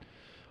that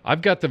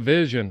I've got the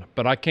vision,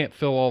 but I can't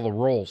fill all the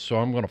roles. So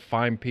I'm going to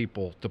find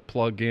people to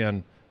plug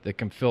in that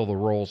can fill the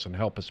roles and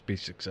help us be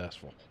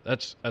successful.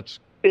 That's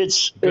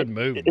it's a good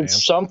move, man.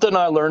 It's something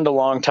I learned a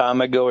long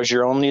time ago, is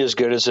you're only as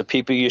good as the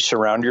people you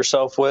surround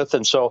yourself with.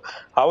 And so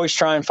I always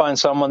try and find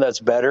someone that's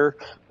better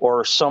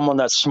or someone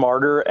that's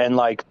smarter, and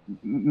like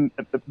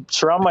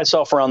surround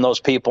myself around those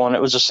people. And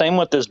it was the same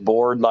with this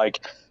board,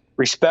 like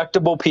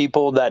respectable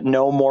people that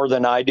know more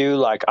than I do.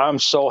 Like, I'm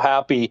so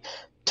happy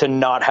to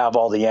not have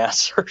all the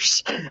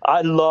answers.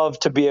 I love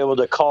to be able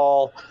to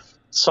call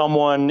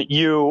someone,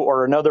 you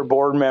or another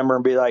board member,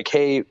 and be like,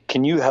 hey,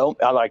 can you help?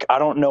 I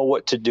don't know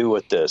what to do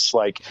with this.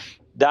 Like,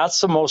 that's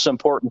the most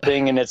important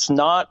thing. And it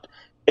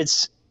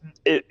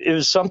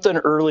was something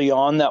early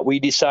on that we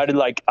decided,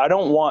 like, I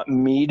don't want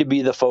me to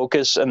be the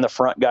focus and the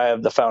front guy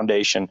of the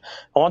foundation.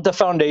 I want the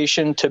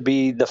foundation to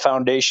be the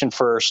foundation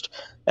first.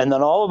 And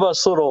then all of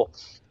us little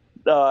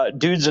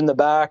dudes in the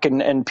back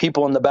and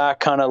people in the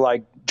back kind of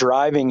like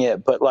driving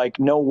it, but like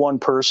no one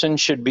person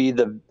should be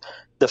the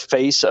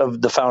face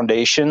of the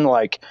foundation.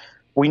 Like,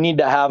 we need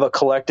to have a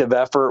collective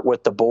effort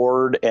with the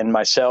board and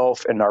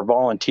myself and our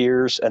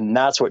volunteers, and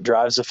that's what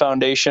drives the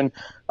foundation.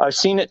 I've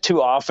seen it too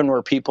often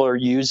where people are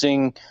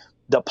using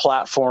the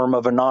platform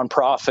of a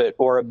nonprofit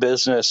or a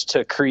business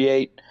to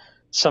create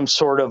some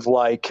sort of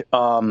like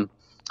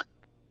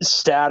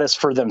status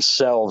for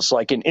themselves,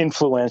 like an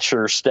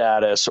influencer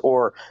status,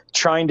 or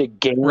trying to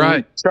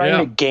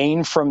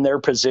gain from their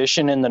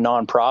position in the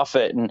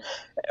nonprofit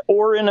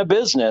or in a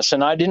business.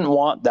 And I didn't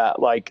want that.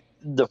 Like,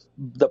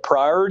 the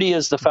priority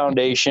is the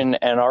foundation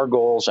and our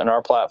goals and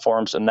our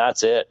platforms, and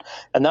that's it.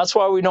 And that's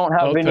why we don't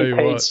have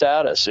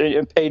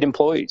any paid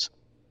employees.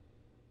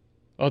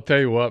 I'll tell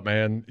you what,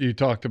 man, you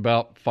talked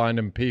about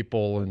finding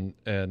people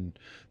and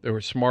they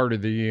were smarter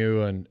than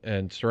you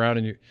and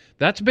surrounding you.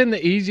 That's been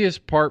the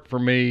easiest part for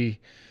me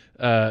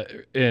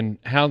in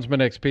Houndsman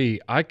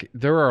XP.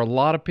 There are a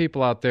lot of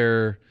people out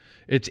there.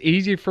 It's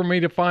easy for me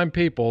to find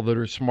people that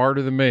are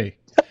smarter than me.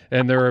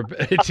 And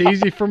it's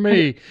easy for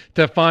me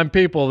to find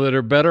people that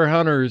are better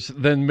hunters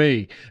than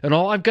me. And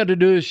all I've got to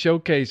do is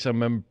showcase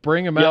them and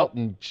bring them out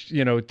and,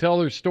 tell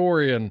their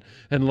story and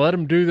let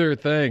them do their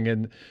thing.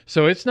 And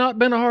so it's not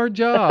been a hard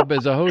job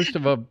as a host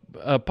of a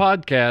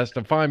podcast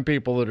to find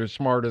people that are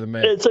smarter than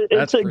me.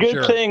 It's a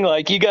good thing.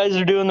 Like, you guys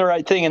are doing the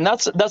right thing. And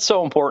that's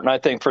so important, I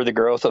think, for the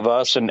growth of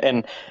us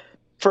and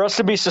for us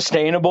to be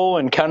sustainable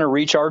and kind of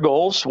reach our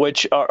goals,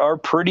 which are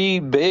pretty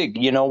big.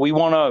 We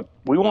want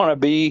to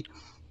be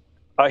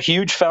a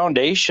huge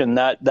foundation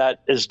that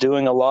is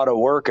doing a lot of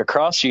work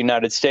across the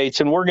United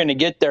States, and we're going to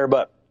get there.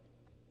 But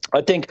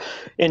I think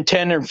in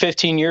 10 or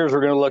 15 years,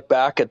 we're going to look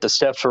back at the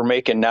steps we're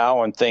making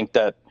now and think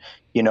that,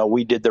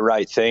 we did the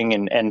right thing.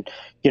 And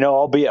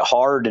albeit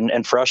hard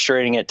and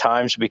frustrating at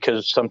times,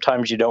 because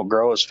sometimes you don't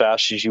grow as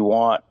fast as you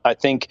want. I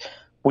think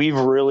we've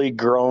really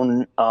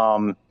grown,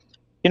 kind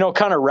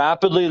of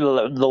rapidly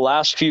the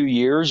last few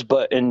years,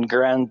 but in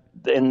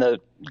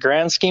the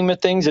grand scheme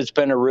of things, it's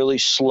been a really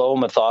slow,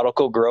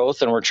 methodical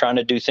growth, and we're trying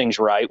to do things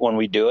right when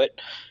we do it.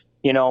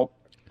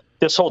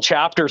 This whole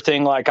chapter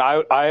thing, like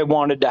I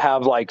wanted to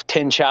have like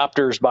 10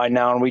 chapters by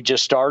now, and we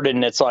just started,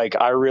 and it's like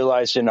I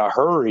realized in a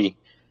hurry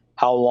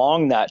how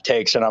long that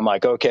takes, and I'm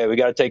like, okay, we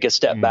got to take a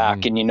step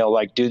back and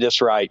do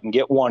this right and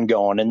get one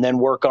going and then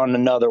work on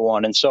another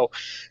one. And so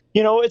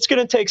it's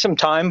going to take some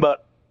time,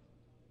 but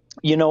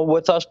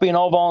with us being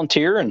all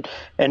volunteer and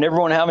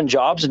everyone having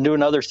jobs and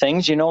doing other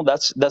things,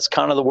 that's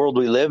kind of the world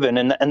we live in.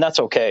 And that's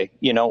okay.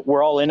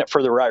 We're all in it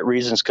for the right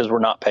reasons, because we're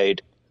not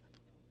paid.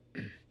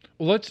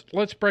 Well,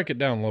 let's break it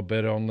down a little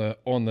bit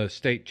on the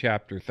state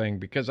chapter thing,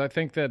 because I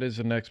think that is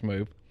the next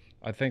move.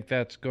 I think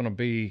that's going to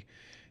be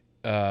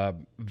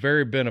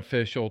very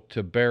beneficial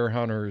to bear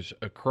hunters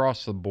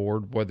across the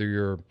board, whether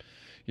you're,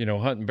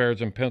 hunting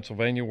bears in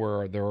Pennsylvania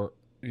where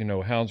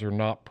hounds are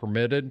not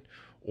permitted,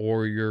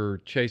 or you're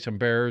chasing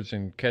bears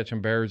and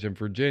catching bears in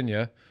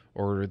Virginia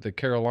or the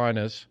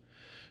Carolinas.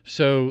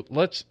 So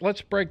let's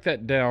break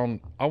that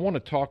down. I want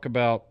to talk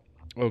about,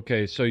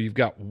 okay, so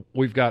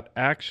we've got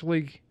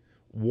actually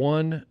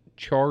one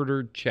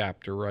chartered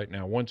chapter right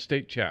now, one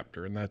state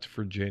chapter, and that's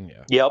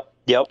Virginia.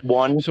 Yep,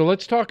 one. So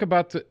let's talk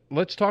about the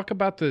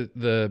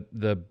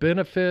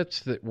benefits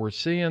that we're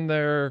seeing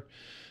there.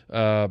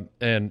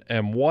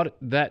 And what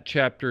that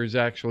chapter is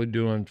actually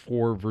doing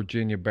for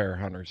Virginia bear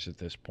hunters at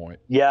this point.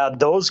 Yeah,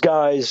 those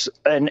guys,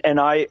 and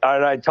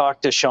I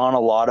talked to Sean a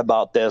lot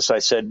about this. I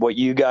said, what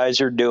you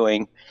guys are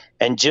doing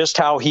and just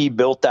how he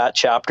built that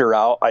chapter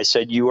out, I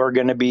said, you are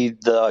going to be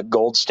the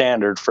gold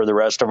standard for the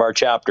rest of our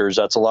chapters.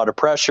 That's a lot of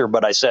pressure,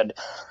 but I said,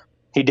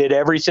 he did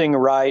everything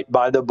right,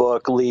 by the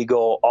book,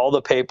 legal, all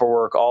the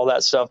paperwork, all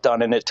that stuff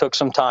done, and it took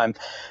some time.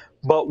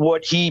 But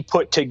what he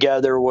put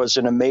together was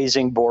an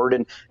amazing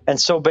board. And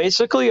so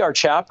basically our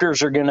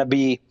chapters are going to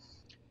be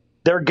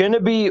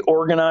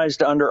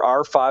organized under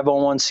our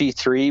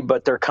 501c3,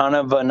 but they're kind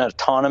of an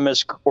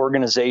autonomous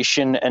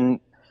organization. And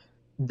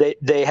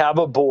they have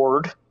a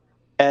board,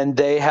 and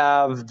they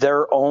have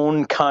their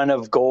own kind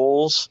of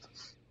goals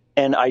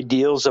and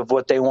ideals of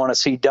what they want to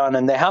see done,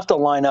 and they have to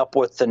line up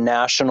with the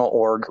national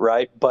org,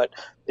 right? But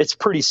it's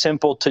pretty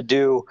simple to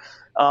do.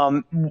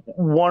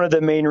 One of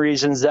the main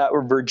reasons that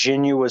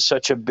Virginia was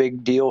such a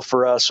big deal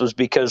for us was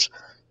because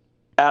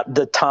at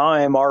the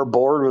time our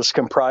board was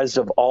comprised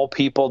of all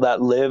people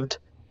that lived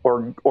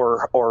or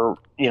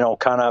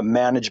kind of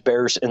managed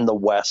bears in the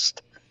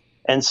West.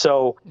 And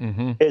so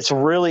it's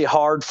really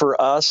hard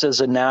for us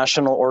as a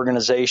national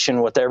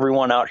organization with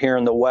everyone out here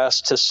in the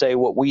West to say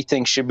what we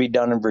think should be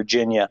done in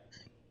Virginia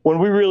when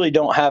we really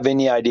don't have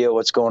any idea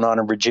what's going on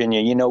in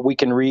Virginia. We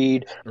can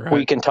read,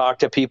 we can talk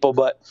to people,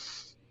 but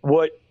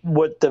what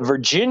the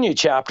Virginia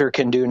chapter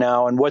can do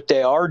now and what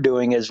they are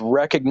doing is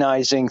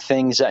recognizing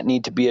things that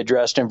need to be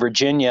addressed in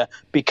Virginia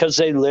because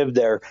they live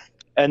there,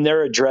 and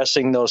they're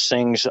addressing those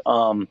things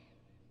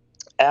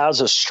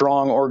as a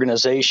strong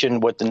organization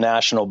with the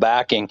national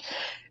backing.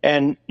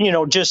 And,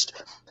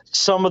 just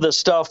some of the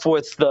stuff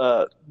with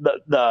the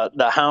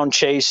hound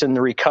chase and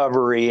the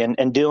recovery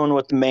and dealing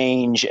with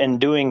mange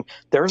and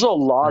there's a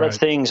lot of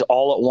things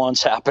all at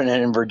once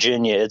happening in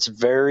Virginia. It's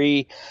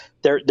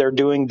they're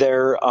doing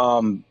their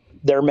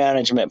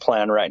management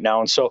plan right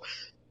now. And so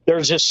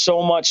there's just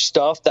so much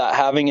stuff that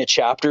having a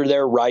chapter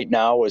there right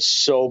now is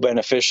so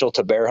beneficial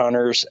to bear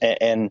hunters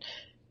and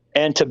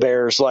to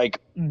bears.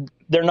 Like,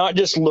 they're not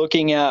just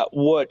looking at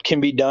what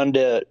can be done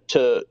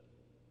to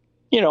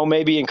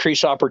maybe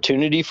increase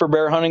opportunity for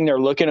bear hunting. They're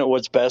looking at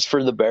what's best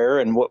for the bear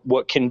and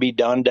what can be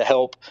done to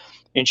help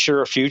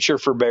ensure a future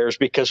for bears,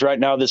 because right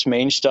now this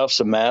mange stuff's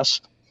a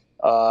mess.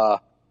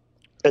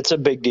 It's a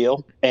big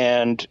deal.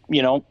 And,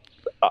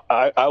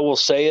 I will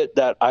say it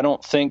that I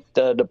don't think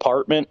the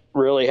department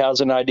really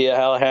has an idea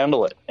how to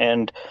handle it.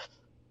 And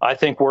I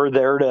think we're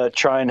there to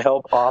try and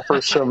help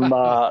offer some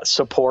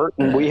support.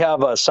 And we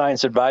have a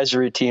science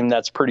advisory team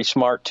that's pretty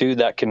smart too,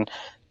 that can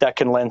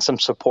lend some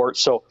support.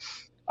 So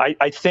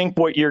I think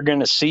what you're going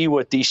to see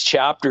with these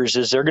chapters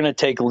is they're going to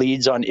take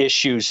leads on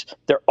issues.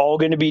 They're all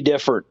going to be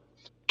different.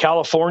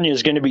 California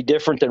is going to be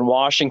different than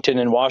Washington,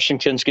 and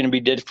Washington's going to be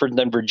different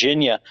than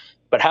Virginia.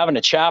 But having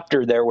a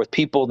chapter there with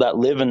people that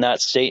live in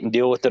that state and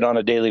deal with it on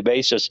a daily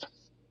basis,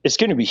 it's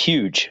going to be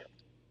huge.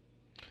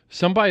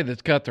 Somebody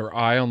that's got their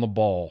eye on the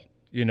ball,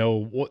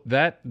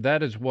 that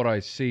is what I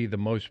see the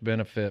most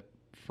benefit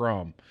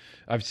from.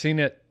 I've seen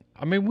it.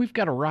 I mean, we've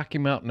got a Rocky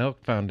Mountain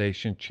Elk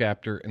Foundation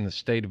chapter in the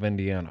state of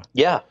Indiana.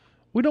 Yeah.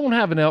 We don't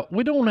have an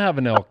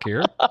elk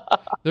here.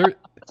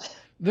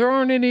 There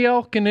aren't any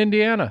elk in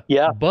Indiana.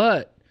 Yeah.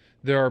 But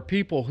there are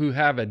people who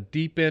have a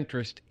deep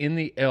interest in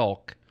the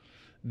elk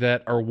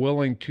that are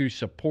willing to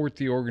support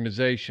the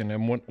organization.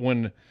 And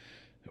when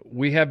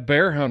we have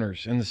bear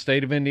hunters in the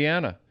state of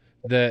Indiana,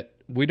 that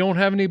we don't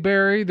have any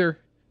bear either.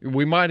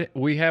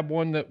 We have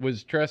one that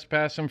was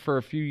trespassing for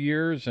a few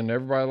years, and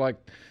everybody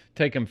liked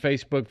taking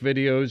Facebook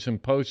videos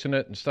and posting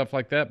it and stuff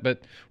like that.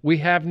 But we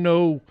have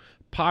no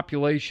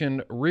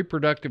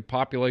reproductive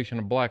population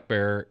of black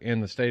bear in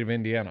the state of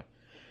Indiana.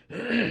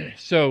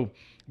 So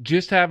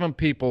just having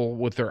people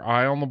with their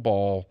eye on the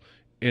ball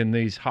in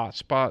these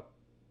hotspot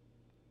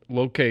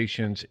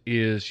locations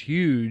is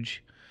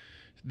huge,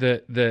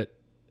 that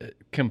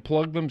can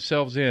plug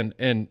themselves in,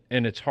 and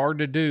it's hard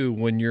to do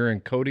when you're in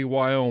Cody,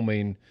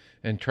 Wyoming,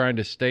 and trying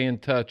to stay in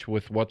touch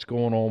with what's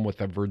going on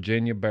with a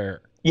Virginia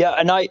bear. Yeah,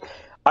 and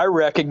I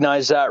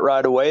recognize that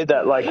right away,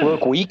 that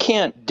look, we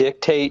can't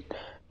dictate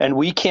and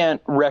we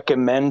can't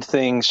recommend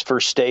things for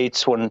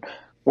states when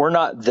we're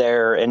not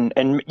there.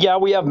 And yeah,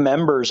 we have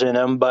members in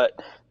them,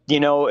 but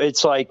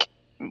it's like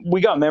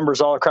we got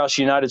members all across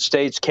the United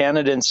States,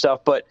 Canada and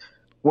stuff, but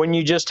when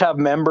you just have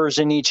members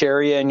in each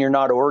area and you're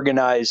not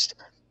organized,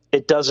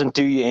 it doesn't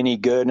do you any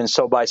good. And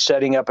so by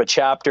setting up a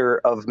chapter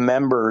of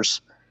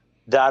members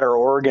that are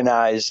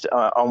organized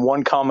on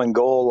one common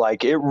goal,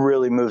 it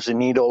really moves the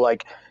needle.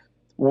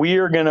 We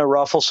are going to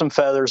ruffle some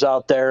feathers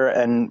out there,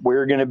 and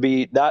we're going to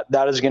be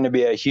that is going to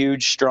be a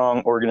huge,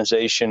 strong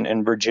organization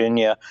in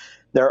Virginia.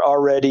 They're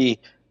already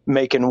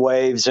making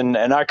waves, and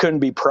I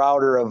couldn't be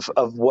prouder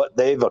of what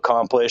they've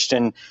accomplished,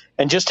 and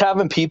just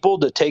having people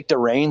to take the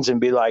reins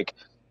and be like,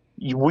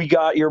 we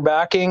got your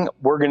backing,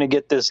 we're going to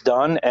get this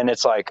done. And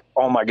it's like,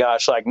 oh my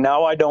gosh,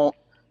 now I don't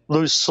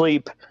lose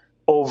sleep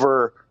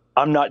over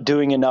I'm not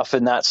doing enough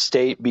in that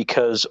state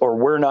or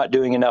we're not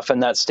doing enough in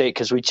that state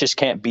because we just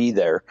can't be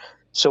there.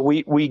 So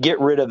we get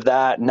rid of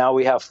that. Now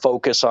we have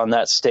focus on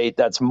that state.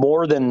 That's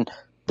more than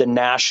the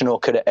national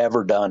could have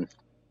ever done.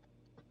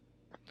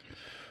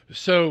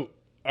 So,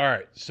 all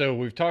right. So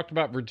we've talked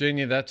about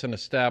Virginia. That's an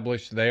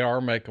established. They are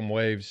making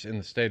waves in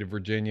the state of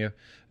Virginia.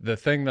 The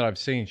thing that I've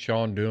seen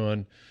Sean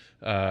doing,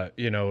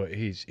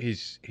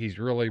 he's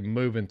really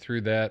moving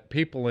through that.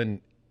 People in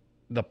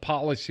the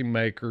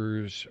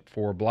policymakers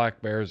for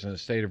black bears in the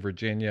state of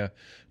Virginia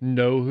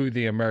know who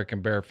the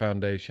American Bear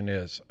Foundation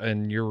is.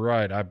 And you're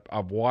right.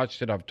 I've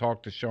watched it. I've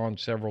talked to Sean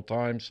several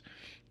times,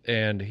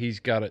 and he's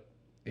got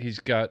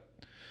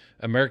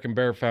American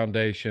Bear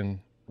Foundation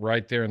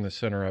right there in the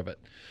center of it.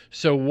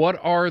 So what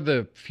are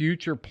the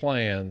future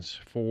plans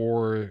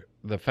for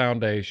the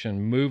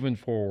foundation moving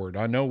forward?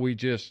 I know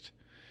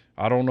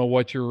I don't know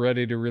what you're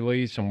ready to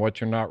release and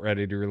what you're not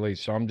ready to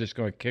release. So I'm just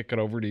going to kick it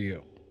over to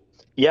you.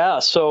 Yeah.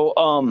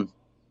 So,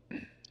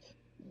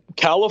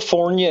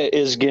 California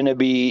is going to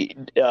be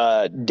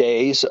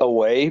days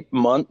away,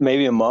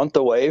 maybe a month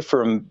away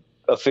from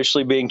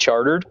officially being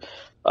chartered.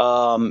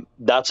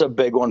 That's a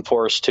big one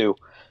for us too.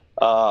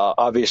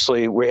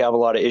 Obviously, we have a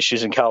lot of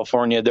issues in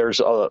California. There's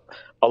a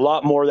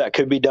lot more that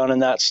could be done in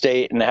that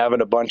state, and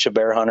having a bunch of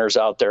bear hunters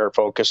out there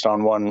focused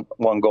on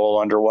one goal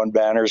under one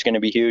banner is going to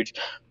be huge.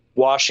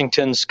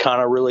 Washington's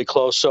kind of really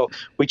close, so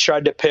we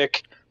tried to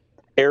pick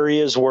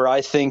areas where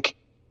I think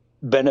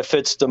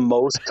benefits the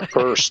most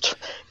first.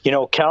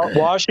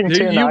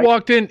 Washington.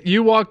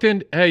 You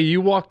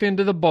walked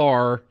into the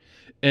bar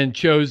and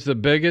chose the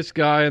biggest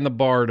guy in the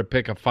bar to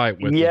pick a fight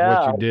with. Yeah.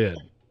 Is what you did.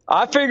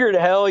 I figured,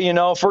 hell,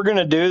 if we're going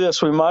to do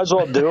this, we might as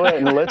well do it,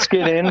 and let's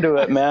get into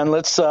it, man.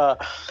 Let's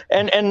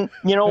and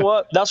you know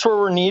what? That's where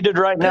we're needed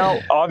right now,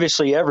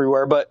 obviously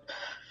everywhere, but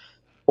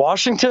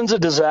Washington's a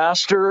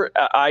disaster.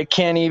 I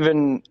can't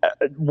even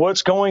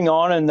what's going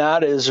on in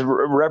that is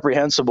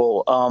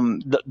reprehensible.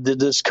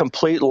 This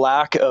complete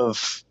lack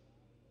of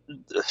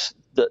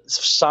the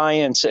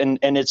science, and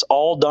it's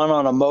all done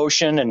on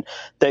emotion, and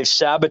they've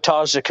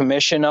sabotaged the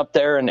commission up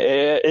there, and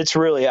it's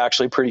really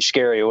actually pretty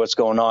scary what's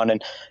going on,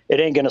 and it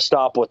ain't going to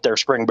stop with their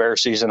spring bear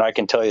season, I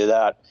can tell you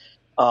that.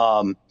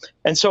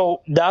 And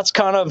so that's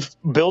kind of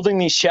building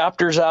these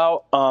chapters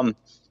out.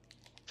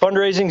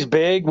 Fundraising's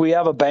big. We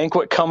have a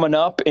banquet coming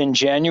up in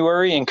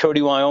January in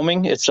Cody,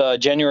 Wyoming. It's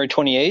January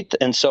 28th,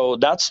 and so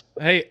that's.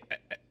 Hey,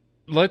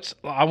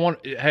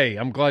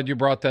 I'm glad you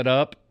brought that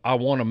up. I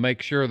want to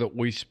make sure that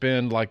we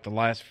spend like the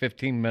last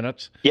 15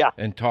 minutes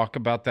and talk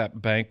about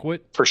that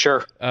banquet. For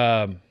sure.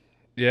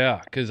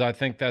 Yeah, because I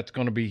think that's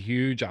going to be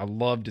huge. I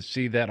love to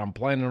see that. I'm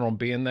planning on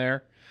being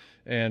there.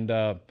 And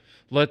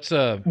let's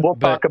we'll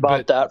talk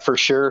about that for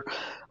sure.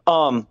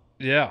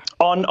 Yeah.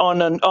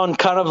 On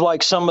kind of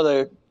like some of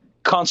the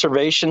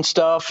conservation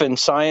stuff and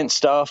science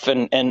stuff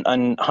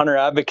and hunter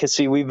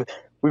advocacy, we've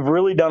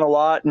really done a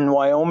lot in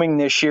Wyoming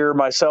this year.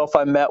 Myself,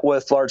 I met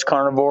with Large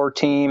Carnivore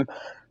team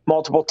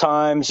multiple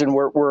times, and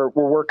we're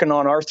working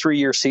on our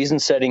 3-year season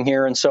setting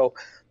here. And so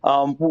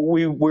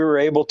we were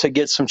able to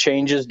get some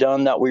changes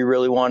done that we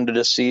really wanted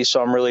to see.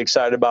 So I'm really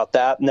excited about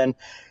that. And then,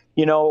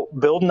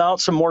 building out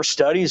some more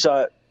studies.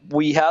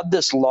 We had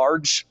this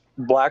large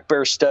black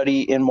bear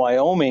study in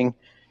Wyoming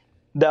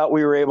that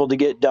we were able to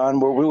get done,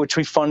 which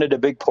we funded a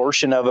big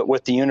portion of it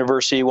with the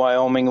University of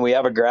Wyoming. We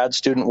have a grad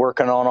student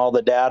working on all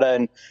the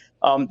data,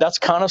 and that's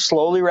kind of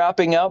slowly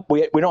wrapping up.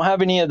 We don't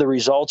have any of the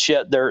results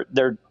yet.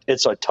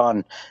 It's a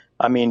ton.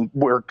 I mean,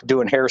 we're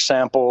doing hair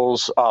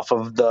samples off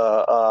of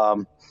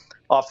the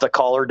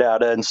collar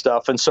data and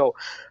stuff. And so,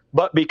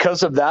 but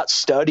because of that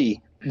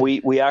study,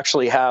 we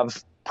actually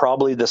have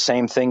probably the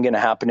same thing going to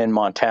happen in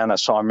Montana.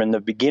 So I'm in the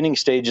beginning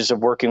stages of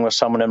working with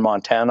someone in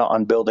Montana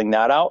on building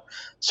that out.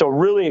 So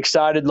really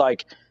excited,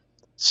 like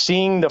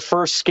seeing the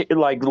first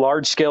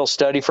large scale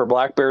study for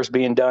black bears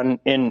being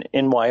done in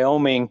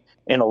Wyoming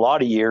in a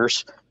lot of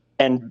years,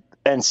 and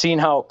seeing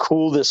how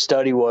cool this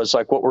study was,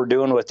 like what we're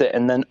doing with it.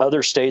 And then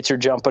other states are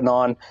jumping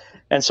on.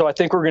 And so I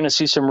think we're going to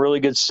see some really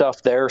good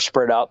stuff there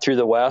spread out through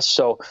the West.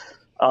 So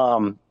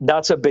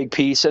that's a big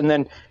piece. And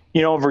then,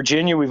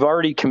 Virginia, we've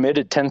already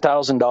committed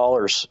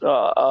 $10,000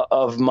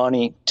 of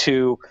money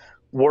to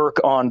work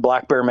on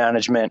black bear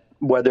management,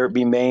 whether it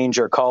be mange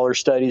or collar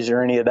studies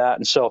or any of that.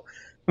 And so,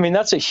 I mean,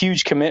 that's a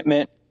huge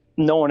commitment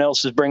no one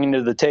else is bringing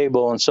to the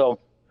table. And so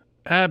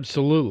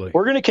absolutely,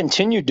 we're going to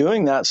continue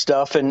doing that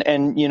stuff.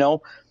 And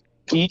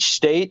each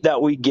state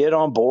that we get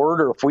on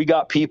board, or if we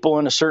got people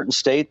in a certain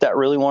state that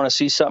really want to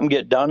see something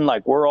get done,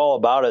 like we're all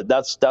about it.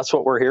 That's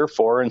what we're here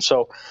for. And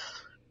so,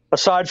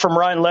 aside from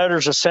writing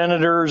letters to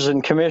senators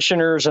and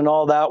commissioners and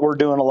all that, we're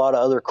doing a lot of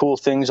other cool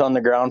things on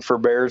the ground for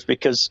bears,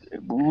 because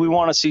we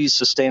want to see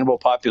sustainable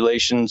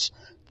populations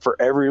for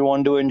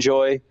everyone to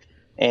enjoy.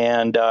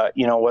 And,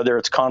 whether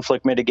it's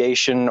conflict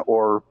mitigation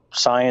or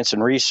science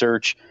and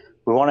research,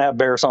 we want to have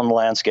bears on the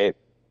landscape.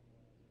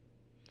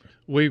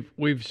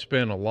 We've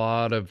spent a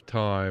lot of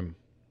time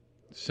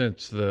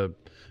since the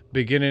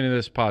beginning of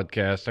this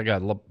podcast. I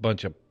got a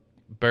bunch of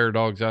bear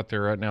dogs out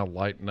there right now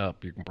lighting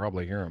up. You can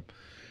probably hear them.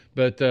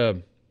 But,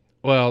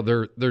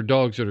 they're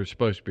dogs that are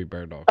supposed to be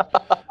bear dogs.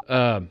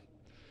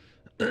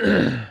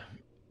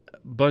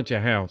 Bunch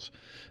of hounds.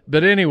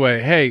 But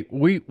anyway, hey,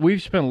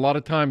 we've spent a lot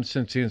of time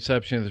since the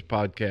inception of this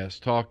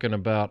podcast talking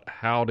about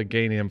how to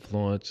gain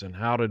influence and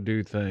how to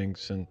do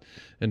things and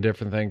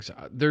different things.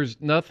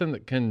 There's nothing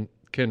that can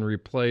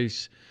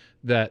replace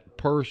that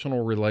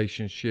personal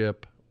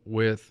relationship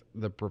with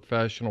the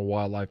professional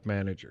wildlife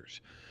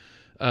managers.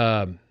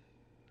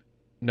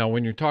 Now,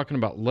 when you're talking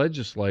about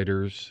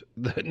legislators,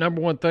 the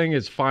number one thing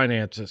is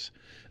finances,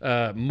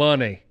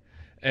 money.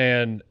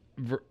 And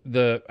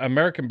the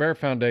American Bear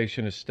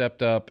Foundation has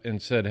stepped up and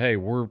said, hey,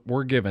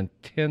 we're giving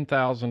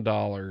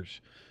 $10,000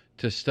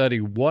 to study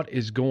what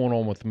is going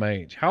on with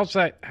mange. How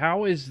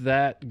is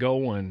that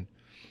going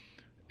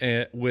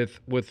with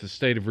the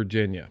state of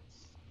Virginia?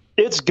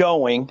 It's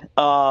going.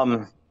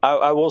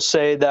 I will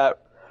say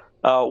that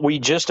we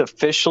just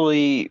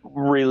officially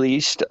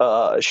released,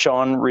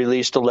 Sean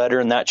released a letter,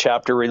 and that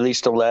chapter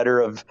released a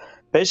letter of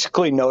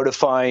basically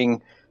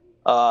notifying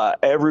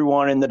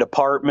everyone in the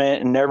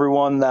department and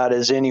everyone that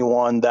is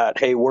anyone that,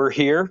 hey, we're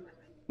here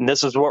and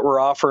this is what we're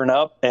offering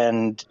up.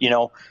 And,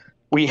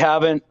 we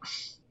haven't,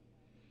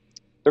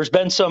 there's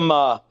been some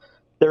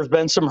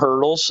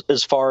hurdles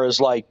as far as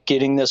like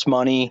getting this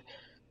money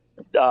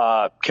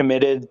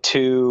committed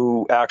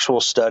to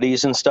actual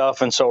studies and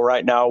stuff. And so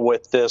right now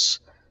with this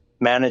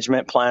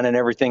management plan and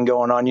everything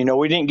going on,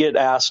 we didn't get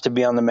asked to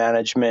be on the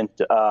management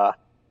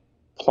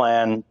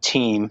plan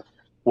team,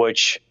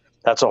 which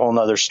that's a whole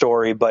nother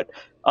story. But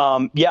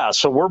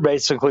so we're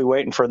basically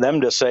waiting for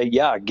them to say,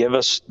 yeah, give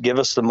us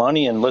the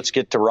money and let's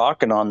get to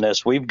rocking on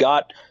this.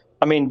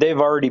 They've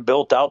already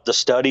built out the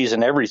studies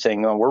and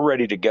everything. We're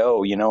ready to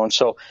go, and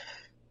so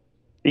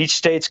each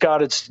state's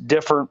got its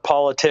different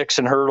politics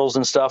and hurdles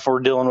and stuff. We're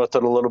dealing with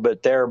it a little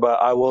bit there,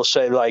 but I will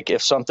say, like,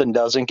 if something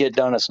doesn't get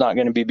done, it's not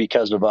going to be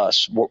because of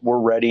us. We're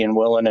ready and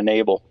willing and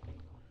able.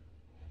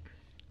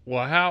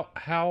 Well,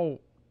 how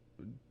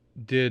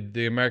did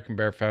the American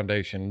Bear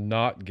Foundation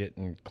not get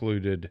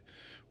included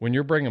when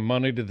you're bringing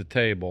money to the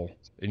table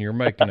and you're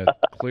making a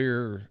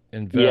clear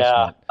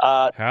investment?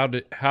 How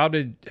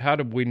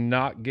did we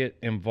not get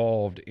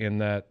involved in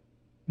that?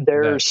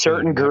 There are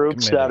certain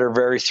groups that are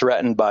very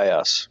threatened by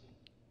us.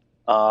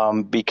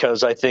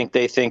 Because I think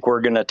they think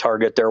we're going to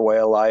target their way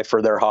of life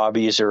or their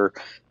hobbies or,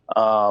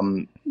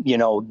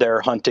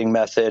 their hunting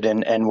method.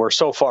 And we're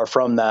so far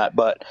from that.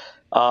 But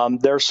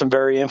there's some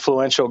very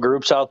influential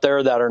groups out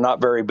there that are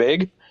not very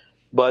big,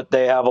 but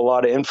they have a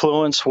lot of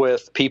influence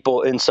with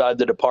people inside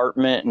the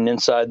department and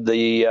inside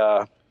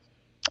the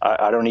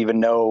I don't even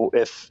know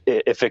if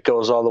it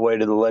goes all the way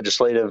to the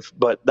legislative,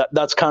 but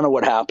that's kind of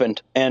what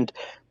happened. And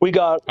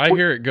I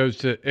hear it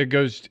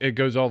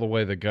goes all the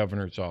way to the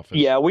governor's office.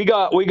 Yeah, we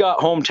got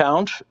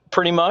hometown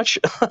pretty much,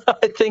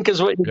 I think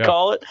is what you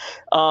call it.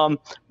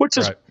 Which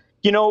is,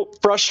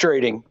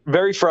 frustrating,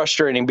 very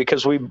frustrating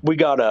because we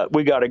got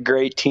a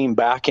great team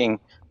backing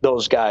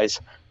those guys.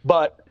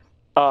 But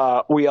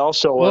we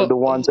also are the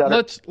ones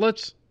that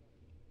let's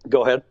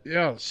go ahead.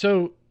 Yeah.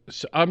 So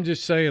I'm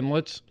just saying,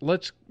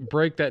 let's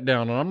break that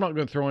down. And I'm not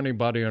going to throw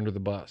anybody under the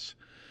bus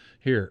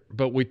here,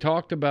 but we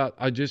talked about,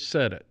 I just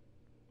said it.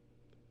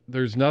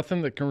 There's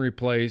nothing that can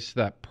replace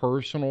that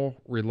personal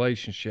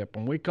relationship,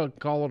 and we could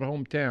call it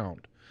hometown,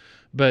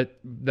 but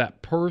that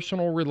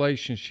personal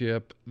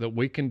relationship that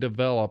we can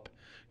develop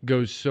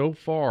goes so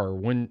far.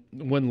 When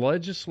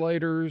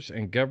legislators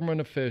and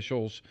government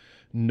officials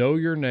know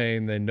your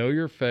name, they know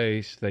your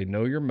face, they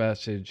know your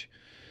message,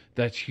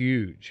 that's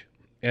huge.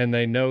 And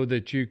they know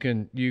that you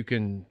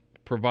can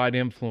provide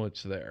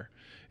influence there.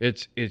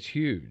 It's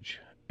huge.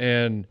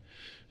 And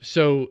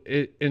so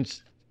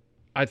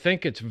I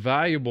think it's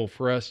valuable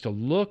for us to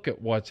look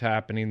at what's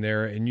happening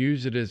there and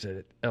use it as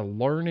a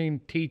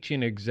learning,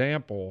 teaching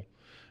example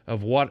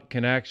of what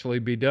can actually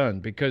be done.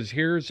 Because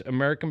here's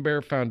American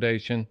Bear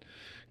Foundation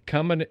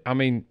coming.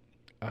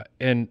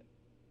 And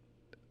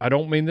I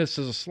don't mean this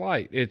as a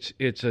slight.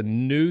 It's a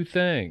new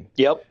thing.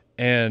 Yep.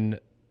 And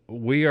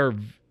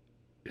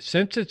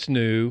since it's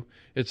new,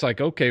 it's like,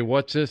 okay,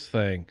 what's this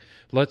thing?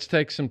 Let's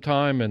take some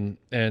time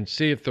and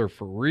see if they're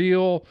for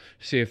real,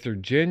 see if they're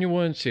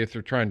genuine, see if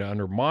they're trying to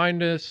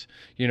undermine us,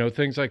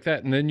 things like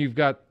that. And then you've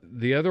got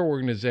the other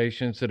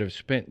organizations that have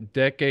spent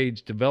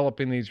decades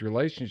developing these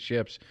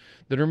relationships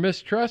that are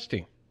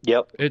mistrusting.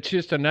 Yep. It's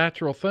just a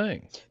natural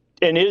thing.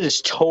 And it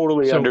is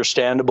totally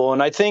understandable.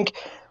 And I think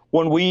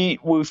when we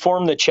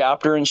formed the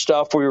chapter and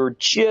stuff, we were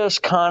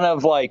just kind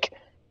of like,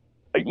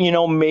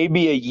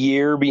 maybe a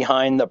year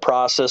behind the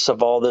process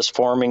of all this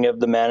forming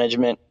of the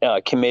management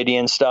committee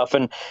and stuff.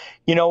 And,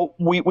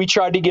 we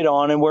tried to get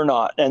on and we're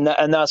not, and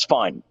that's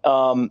fine.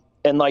 And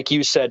like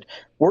you said,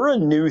 we're a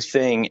new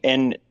thing.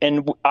 And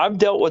I've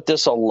dealt with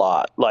this a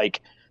lot, like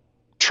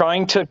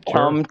trying to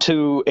come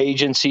to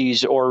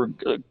agencies or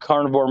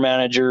carnivore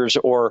managers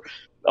or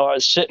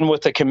sitting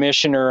with the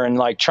commissioner and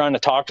like trying to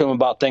talk to them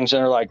about things.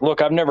 And they're like,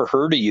 look, I've never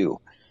heard of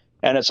you.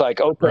 And it's like,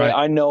 okay, right.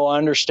 I know, I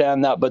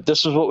understand that, but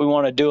this is what we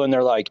want to do. And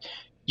they're like,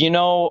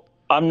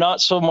 I'm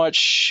not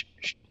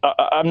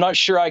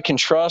sure I can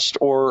trust,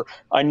 or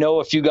I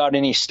know if you got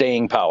any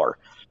staying power.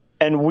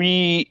 And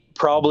we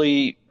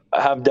probably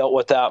have dealt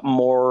with that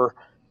more,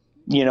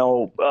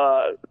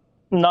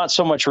 not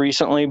so much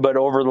recently, but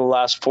over the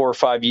last 4 or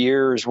 5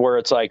 years where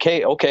it's like,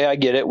 hey, okay, I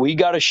get it. We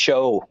got to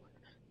show,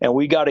 and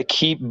we got to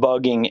keep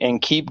bugging and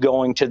keep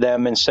going to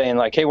them and saying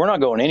like, hey, we're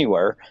not going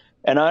anywhere.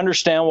 And I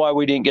understand why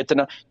we didn't get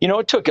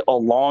it took a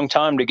long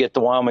time to get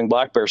the Wyoming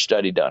black bear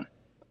study done,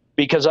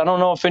 because I don't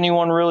know if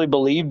anyone really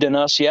believed in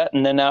us yet.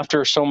 And then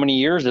after so many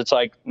years, it's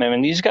like,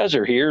 these guys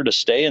are here to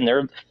stay,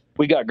 and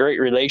we got great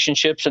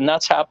relationships, and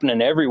that's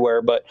happening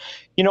everywhere. But,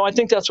 I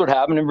think that's what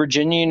happened in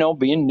Virginia,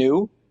 being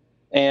new.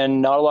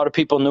 and not a lot of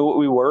people knew what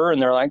we were.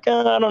 And they're like,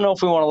 I don't know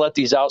if we want to let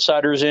these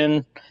outsiders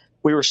in.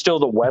 We were still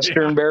the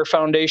Western Bear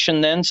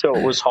Foundation then, so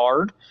it was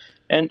hard.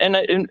 And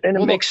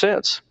it makes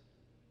sense.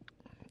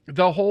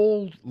 The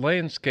whole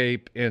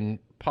landscape in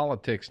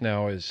politics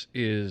now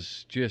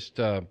is just,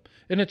 and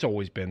it's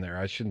always been there.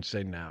 I shouldn't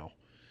say now.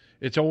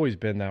 It's always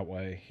been that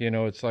way.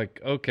 It's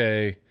like,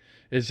 okay,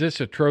 is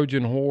this a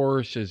Trojan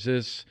horse? Is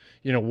this,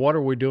 what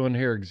are we doing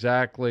here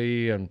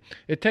exactly? And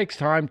it takes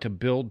time to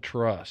build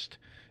trust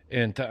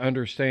and to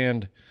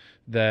understand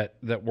that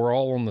we're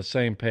all on the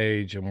same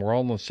page and we're all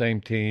on the same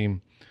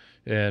team.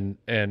 And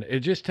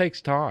it just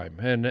takes time,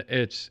 and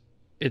it's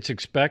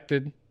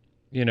expected.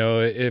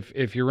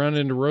 If you run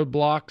into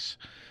roadblocks,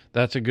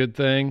 that's a good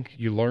thing.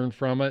 You learn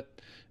from it,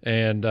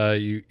 and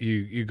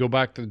you go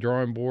back to the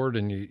drawing board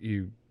and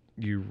you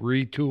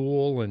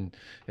retool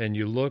and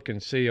you look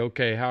and see,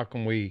 okay, how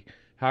can we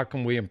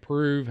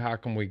improve? How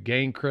can we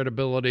gain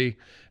credibility?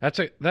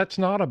 That's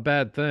not a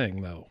bad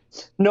thing, though.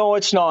 No,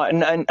 it's not.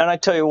 And I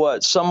tell you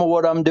what, some of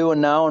what I'm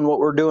doing now and what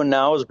we're doing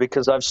now is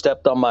because I've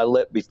stepped on my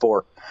lip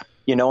before,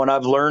 and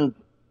I've learned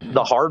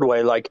the hard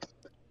way. Like,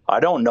 I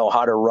don't know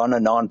how to run a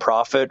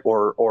nonprofit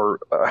or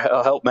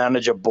help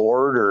manage a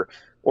board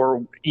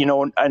or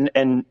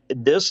and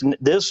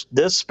this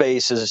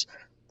space is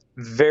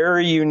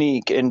very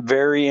unique and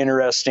very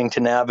interesting to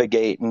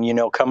navigate.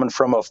 And, coming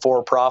from a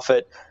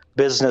for-profit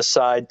business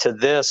side to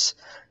this,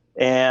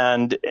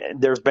 and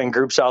there's been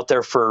groups out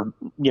there for,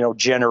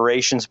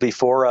 generations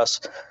before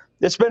us.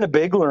 It's been a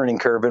big learning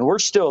curve, and we're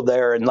still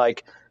there. And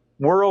like,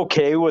 we're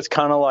okay with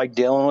kind of like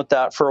dealing with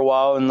that for a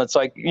while. And it's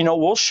like,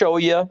 we'll show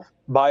you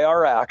by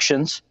our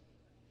actions,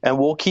 and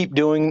we'll keep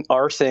doing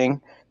our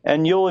thing.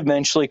 And you'll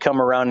eventually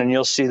come around and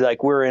you'll see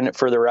like we're in it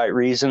for the right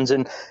reasons.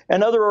 And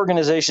other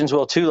organizations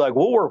will too. Like,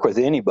 we'll work with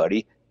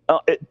anybody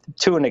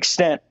to an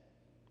extent.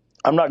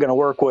 I'm not going to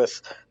work with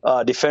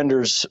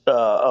Defenders,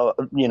 or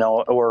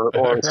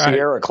Right.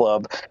 Sierra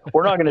Club.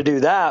 We're not going to do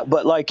that.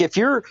 But like, if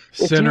you're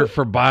Center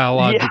for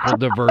Biological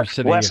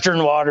Diversity,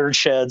 Western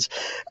Watersheds,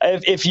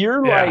 if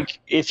you're like,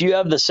 if you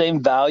have the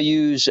same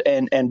values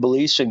and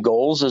beliefs and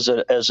goals as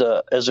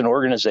an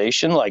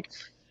organization, like,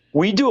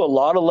 we do a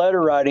lot of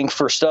letter writing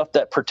for stuff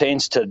that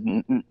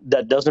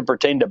doesn't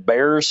pertain to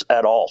bears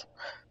at all.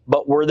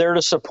 But we're there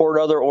to support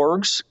other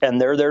orgs, and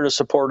they're there to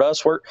support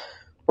us. We're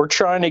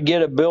trying to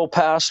get a bill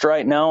passed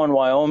right now in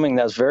Wyoming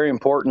that's very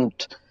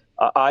important,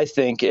 I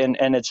think, and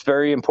it's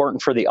very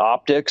important for the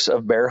optics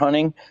of bear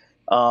hunting,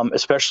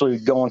 especially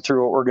going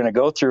through what we're going to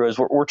go through. Is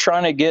we're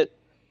trying to get.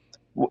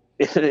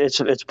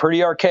 It's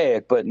pretty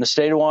archaic, but in the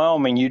state of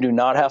Wyoming, you do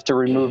not have to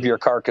remove your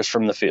carcass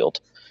from the field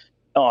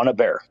on a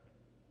bear.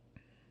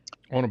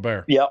 On a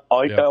bear. Yeah,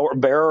 or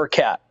bear or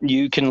cat.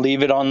 You can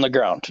leave it on the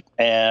ground.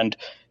 And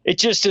it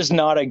just is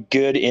not a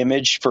good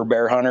image for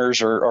bear hunters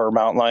or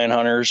mountain lion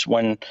hunters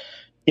when,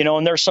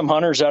 and there's some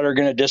hunters that are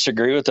going to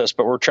disagree with us,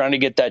 but we're trying to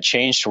get that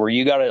changed to where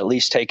you got to at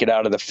least take it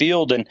out of the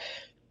field. And,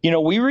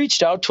 we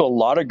reached out to a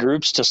lot of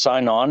groups to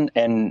sign on,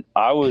 and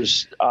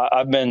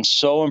I've been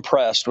so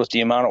impressed with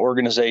the amount of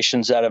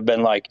organizations that have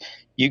been like,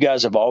 you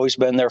guys have always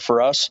been there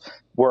for us.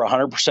 We're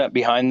 100%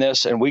 behind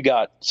this. And we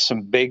got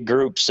some big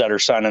groups that are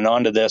signing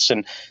on to this.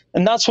 And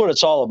that's what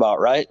it's all about,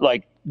 right?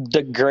 Like,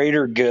 the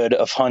greater good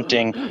of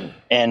hunting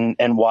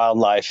and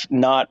wildlife,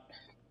 not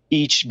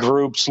each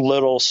group's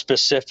little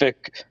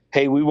specific,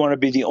 hey, we want to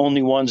be the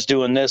only ones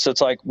doing this. It's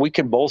like, we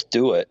can both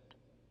do it.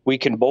 We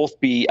can both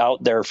be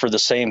out there for the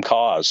same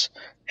cause,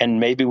 and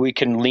maybe we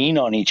can lean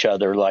on each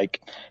other.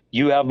 Like,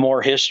 you have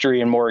more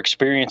history and more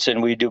experience than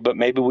we do, but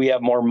maybe we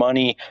have more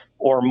money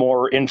or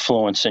more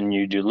influence than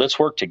you do. Let's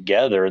work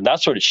together. And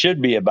that's what it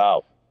should be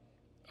about.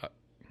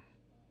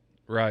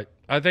 Right.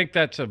 I think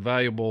that's a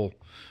valuable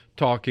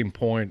talking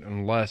point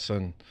and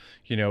lesson.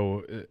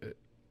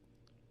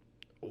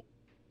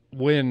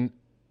 When,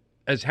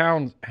 as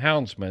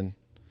houndsmen,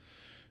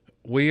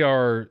 we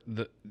are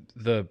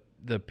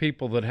the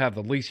people that have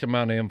the least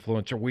amount of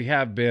influence, or we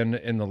have been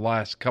in the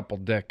last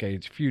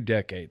few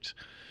decades.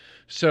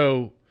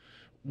 So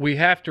we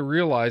have to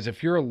realize,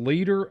 if you're a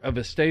leader of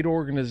a state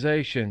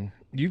organization,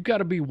 you've got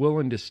to be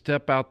willing to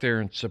step out there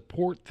and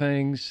support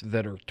things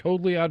that are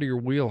totally out of your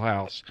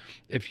wheelhouse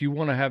if you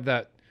want to have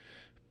that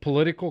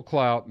political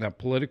clout and that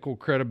political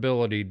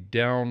credibility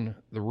down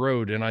the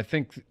road. And I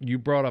think you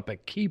brought up a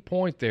key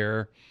point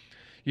there.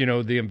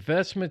 The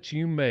investments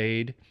you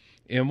made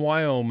in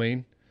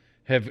Wyoming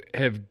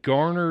have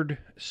garnered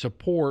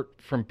support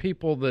from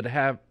people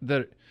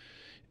that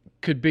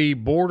could be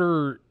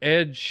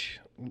borderline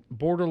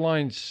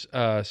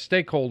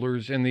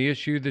stakeholders in the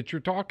issue that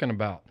you're talking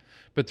about.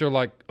 But they're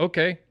like,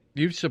 okay,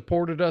 you've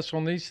supported us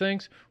on these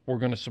things, we're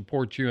going to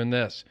support you in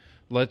this.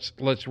 Let's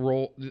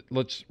roll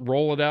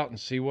it out and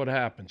see what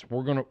happens.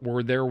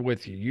 We're there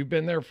with you. You've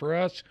been there for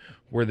us,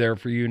 we're there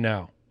for you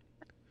now.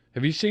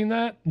 Have you seen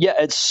that? Yeah,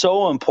 it's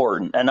so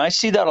important. And I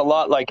see that a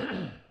lot. Like,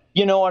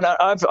 and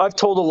I've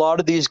told a lot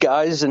of these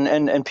guys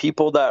and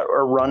people that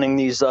are running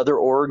these other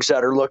orgs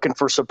that are looking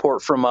for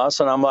support from us.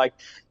 And I'm like,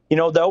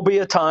 there'll be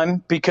a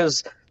time,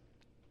 because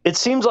it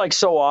seems like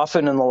so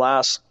often in the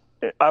last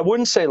I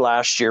wouldn't say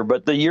last year,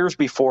 but the years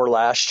before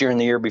last year and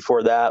the year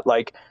before that,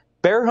 like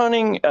bear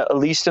hunting, at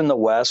least in the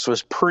West,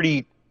 was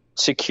pretty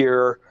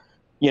secure.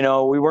 You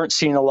know, we weren't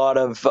seeing a lot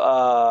of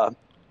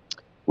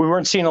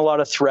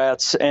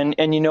threats, and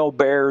you know,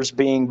 bears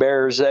being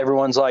bears,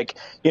 everyone's like,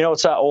 you know,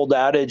 it's that old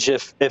adage,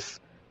 if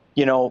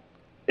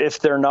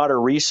they're not a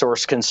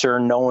resource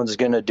concern, no one's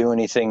going to do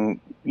anything,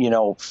 you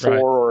know, for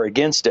or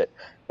against it.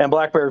 And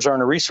black bears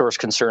aren't a resource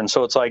concern.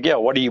 So it's like, yeah,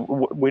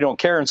 we don't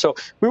care. And so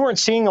we weren't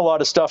seeing a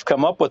lot of stuff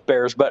come up with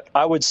bears, but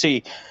I would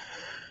see,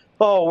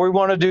 oh, we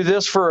want to do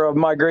this for a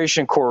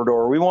migration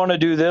corridor. We want to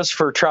do this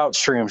for trout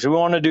streams. We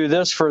want to do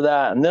this for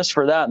that and this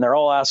for that. And they're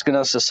all asking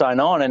us to sign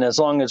on. And as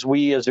long as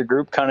we as a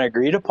group kind of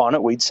agreed upon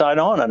it, we'd sign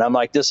on. And I'm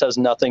like, this has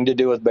nothing to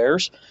do with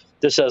bears.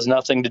 This has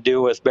nothing to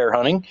do with bear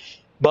hunting.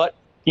 But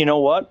you know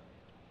what?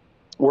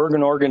 We're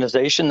an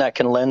organization that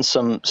can lend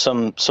some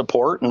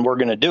support, and we're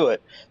going to do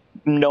it,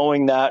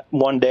 knowing that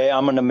one day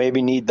I'm going to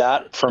maybe need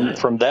that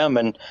from them.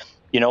 And,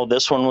 you know,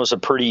 this one was a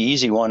pretty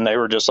easy one. They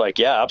were just like,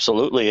 yeah,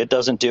 absolutely. It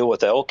doesn't deal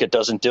with elk. It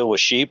doesn't deal with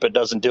sheep. It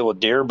doesn't deal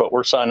with deer, but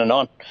we're signing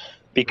on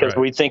because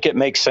we think it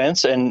makes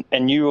sense. And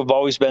you have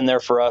always been there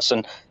for us.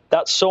 And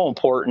that's so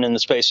important in the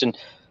space. And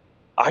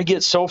I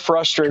get so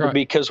frustrated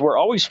because we're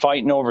always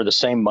fighting over the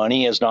same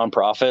money as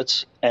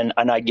nonprofits. And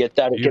I get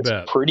that. It gets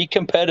pretty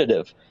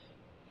competitive.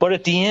 But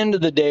at the end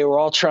of the day, we're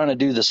all trying to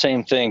do the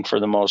same thing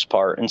for the most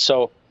part. And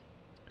so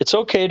it's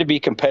okay to be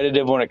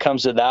competitive when it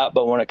comes to that.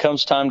 But when it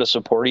comes time to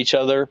support each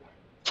other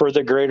for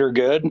the greater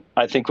good,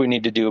 I think we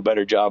need to do a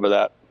better job of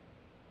that.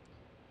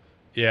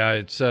 Yeah,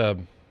 it's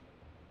one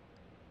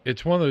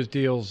of those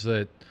deals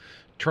that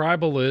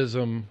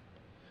tribalism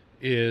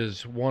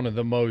is one of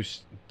the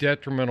most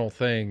detrimental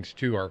things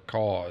to our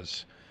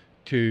cause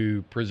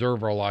to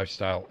preserve our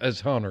lifestyle as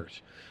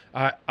hunters.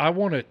 I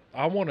want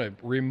to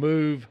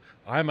remove.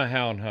 I'm a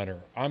hound hunter.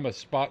 I'm a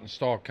spot and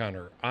stalk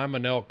hunter. I'm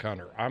an elk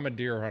hunter. I'm a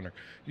deer hunter.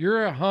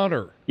 You're a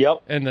hunter.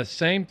 Yep. And the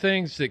same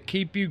things that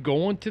keep you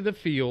going to the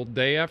field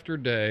day after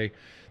day,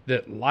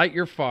 that light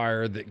your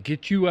fire, that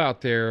get you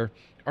out there,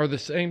 are the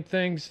same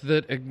things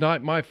that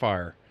ignite my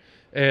fire.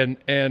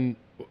 And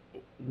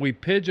we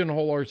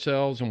pigeonhole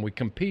ourselves and we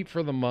compete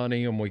for the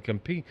money and we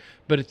compete.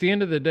 But at the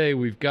end of the day,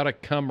 we've got to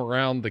come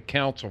around the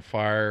council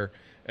fire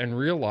and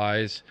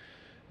realize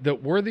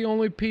that we're the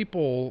only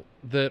people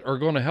that are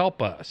going to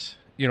help us.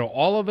 You know,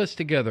 all of us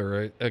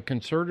together, a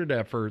concerted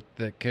effort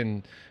that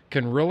can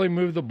really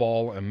move the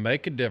ball and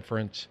make a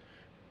difference.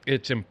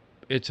 It's an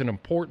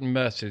important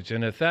message.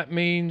 And if that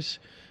means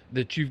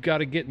that you've got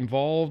to get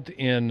involved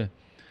in,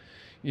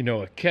 you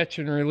know, a catch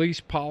and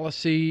release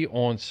policy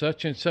on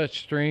such and such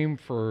stream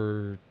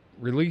for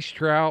release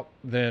trout,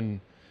 then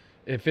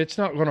if it's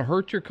not going to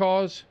hurt your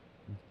cause,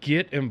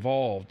 get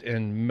involved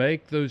and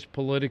make those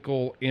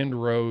political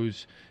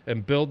inroads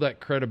and build that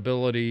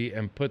credibility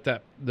and put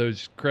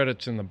those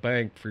credits in the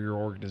bank for your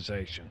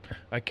organization.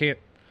 I can't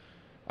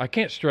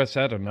stress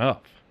that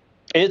enough.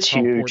 It's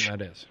how huge. Important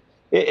that is.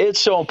 It's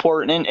so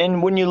important.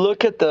 And when you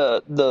look at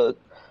the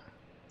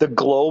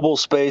global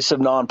space of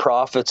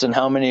nonprofits and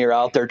how many are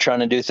out there trying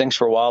to do things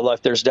for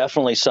wildlife, there's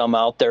definitely some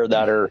out there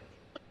that are,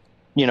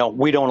 you know,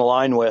 we don't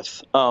align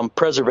with,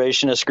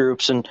 preservationist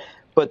groups.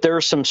 But there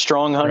are some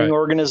strong hunting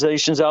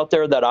organizations out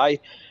there that I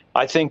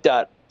think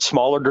that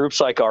smaller groups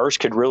like ours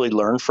could really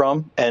learn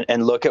from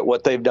and look at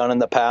what they've done in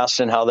the past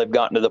and how they've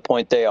gotten to the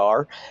point they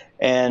are.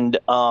 And,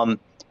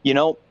 you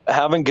know,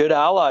 having good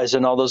allies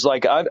and all those,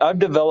 like I've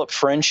developed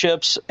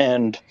friendships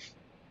and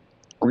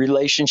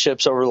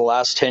relationships over the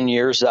last 10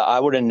 years that I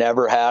would have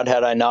never had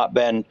I not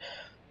been,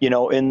 you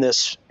know, in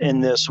this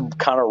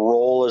kind of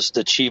role as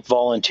the chief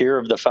volunteer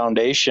of the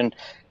foundation.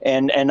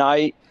 And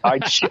I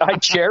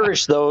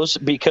cherish those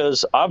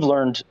because I've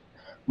learned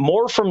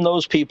more from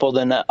those people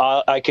than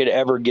I could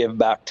ever give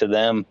back to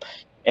them.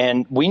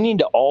 And we need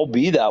to all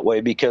be that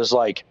way because,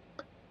 like,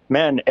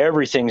 man,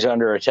 everything's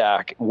under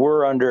attack.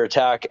 We're under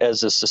attack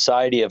as a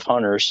society of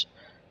hunters,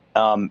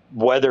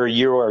 whether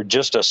you are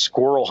just a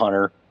squirrel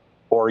hunter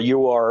or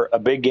you are a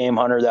big game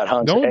hunter that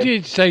hunts. Don't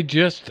you say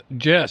just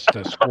a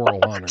squirrel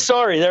hunter.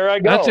 Sorry, there I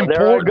go. That's important.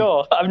 There I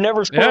go. I've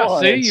never squirrel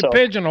hunted. See, you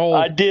pigeonholed.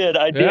 I did.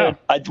 Yeah.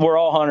 We're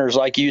all hunters.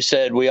 Like you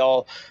said, we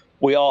all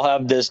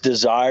have this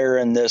desire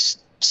and this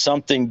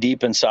something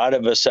deep inside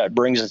of us that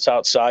brings us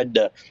outside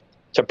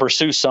to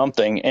pursue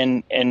something.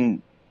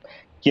 And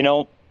you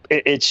know,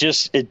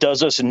 it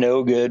does us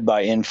no good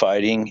by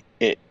infighting.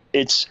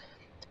 It's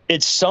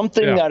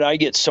something that I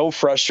get so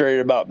frustrated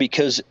about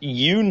because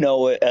you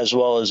know it as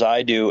well as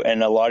I do,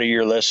 and a lot of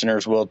your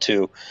listeners will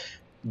too.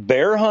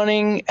 Bear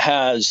hunting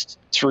has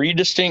 3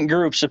 distinct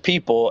groups of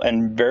people,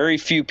 and very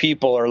few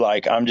people are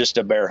like, I'm just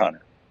a bear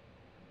hunter.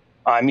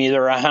 I'm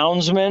either a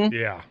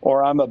houndsman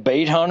or I'm a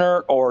bait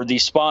hunter or the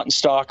spot and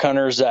stalk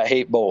hunters that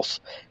hate both.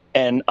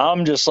 And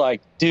I'm just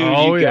like,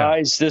 dude,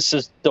 guys, this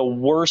is the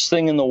worst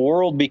thing in the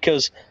world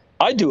because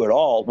I do it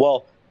all.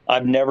 Well,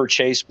 I've never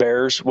chased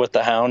bears with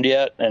the hound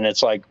yet, and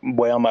it's like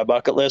way on my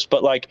bucket list.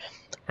 But like,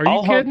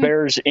 I'll hunt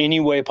bears any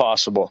way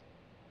possible.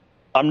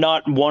 I'm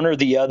not one or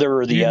the other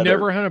or the other. You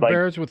never hunted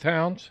bears with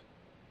hounds?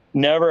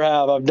 Never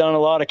have. I've done a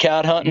lot of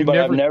cat hunting, but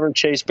I've never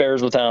chased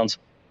bears with hounds.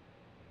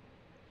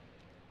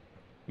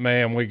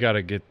 Man, we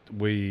gotta crack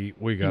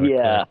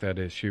that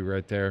issue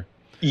right there.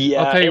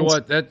 Yeah, I'll tell you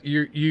what, that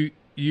you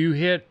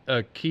hit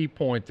a key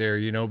point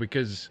there,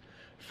 because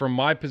from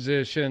my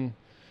position,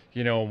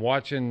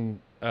 watching,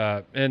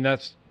 and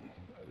that's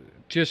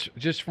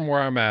just from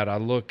where I'm at, I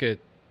look at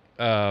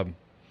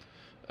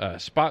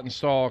spot and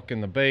stalk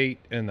and the bait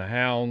and the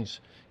hounds.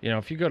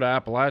 If you go to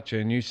Appalachia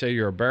and you say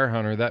you're a bear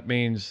hunter, that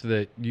means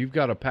that you've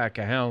got a pack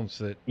of hounds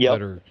that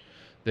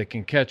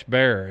can catch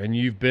bear, and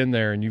you've been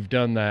there and you've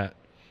done that.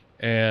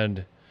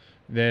 And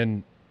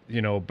then,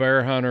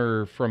 bear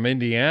hunter from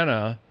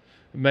Indiana,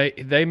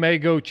 they may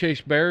go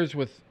chase bears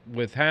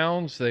with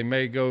hounds. They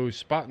may go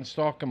spot and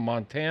stalk in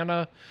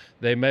Montana.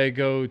 They may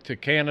go to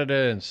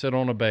Canada and sit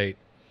on a bait.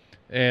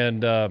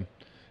 And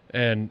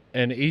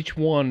each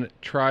one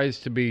tries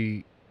to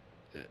be,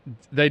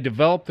 they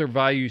develop their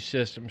value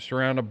system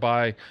surrounded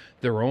by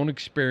their own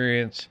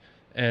experience,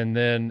 and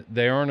then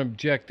they aren't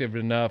objective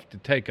enough to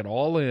take it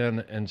all in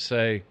and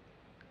say,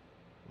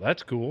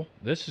 that's cool.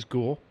 This is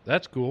cool.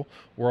 That's cool.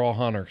 We're all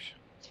hunters.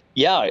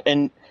 Yeah,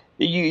 and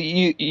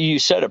you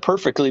said it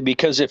perfectly,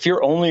 because if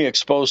you're only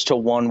exposed to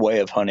one way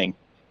of hunting,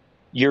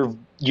 you're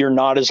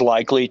not as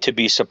likely to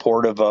be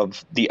supportive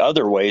of the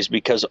other ways,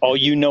 because all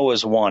you know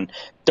is one.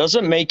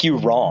 Doesn't make you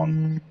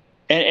wrong,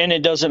 and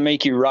it doesn't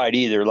make you right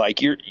either.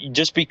 Like,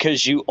 just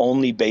because you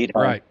only bait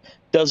hunt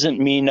doesn't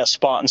mean a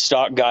spot and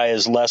stalk guy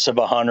is less of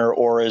a hunter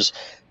or is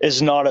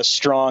not a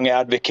strong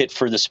advocate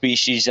for the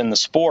species and the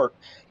sport.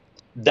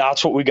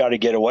 That's what we got to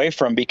get away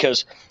from,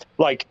 because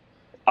like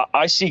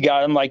I see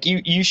guys, I'm like,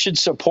 you should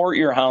support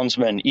your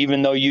houndsmen,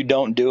 even though you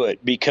don't do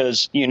it,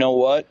 because you know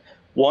what?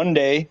 One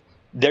day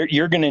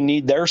you're going to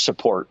need their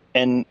support,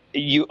 and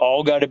you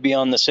all got to be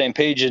on the same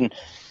page. And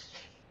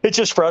it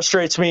just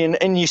frustrates me.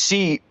 And you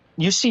see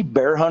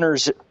bear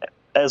hunters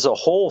as a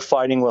whole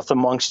fighting with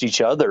amongst each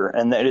other.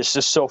 And that is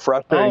just so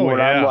frustrating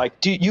I'm like,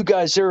 dude, you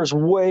guys, there is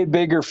way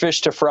bigger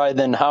fish to fry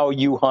than how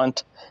you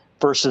hunt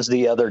versus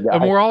the other guy.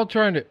 And we're all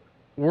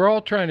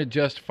trying to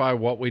justify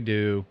what we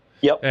do.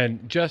 Yep.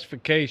 And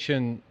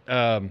justification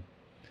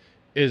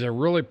is a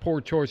really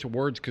poor choice of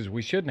words, because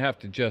we shouldn't have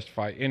to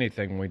justify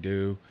anything we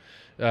do.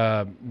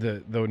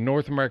 The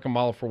North American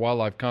model for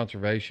wildlife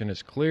conservation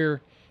is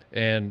clear,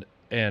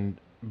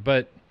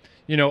 but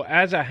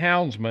as a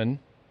houndsman,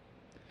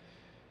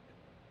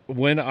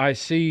 when I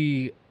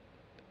see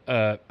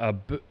a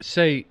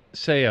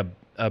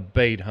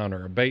bait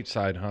hunter, a bait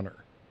side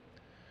hunter,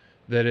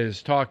 that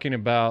is talking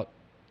about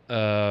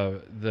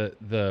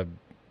the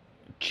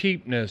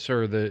cheapness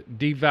or the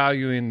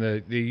devaluing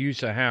the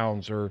use of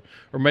hounds, or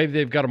maybe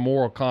they've got a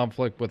moral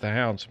conflict with the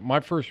hounds, my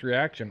first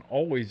reaction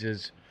always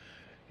is,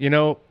 I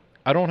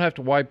don't have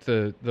to wipe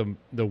the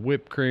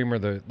whipped cream or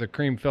the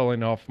cream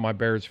filling off my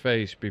bear's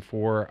face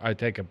before I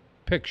take a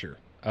picture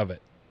of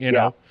it,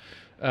 know.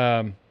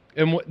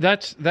 And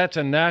that's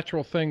a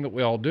natural thing that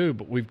we all do,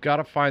 but we've got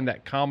to find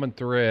that common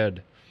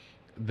thread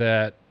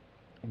that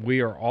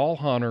we are all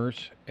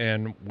hunters,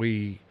 and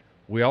we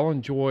all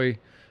enjoy.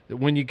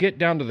 When you get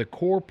down to the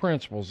core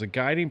principles, the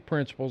guiding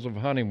principles of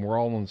hunting, we're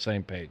all on the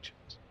same page.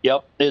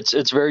 Yep,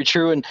 it's very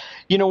true. And,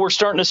 we're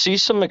starting to see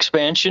some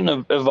expansion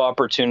of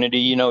opportunity.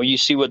 You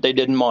see what they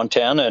did in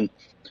Montana, and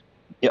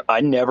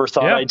I never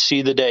thought I'd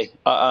see the day.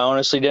 I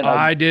honestly didn't.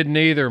 I didn't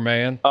either,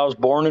 man. I was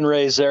born and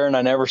raised there, and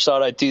I never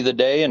thought I'd see the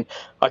day. And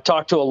I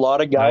talked to a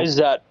lot of guys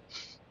that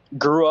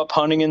grew up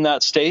hunting in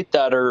that state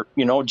that are,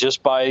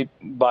 just by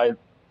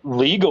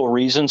legal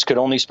reasons could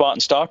only spot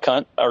and stalk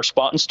hunt, or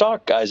spot and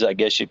stalk guys, I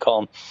guess you'd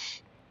call them.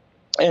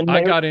 And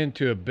I got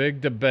into a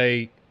big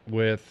debate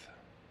with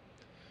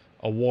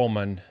a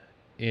woman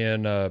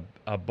in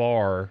a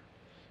bar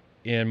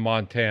in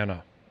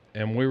Montana,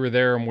 and we were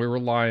there and we were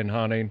lion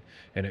hunting,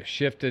 and it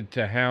shifted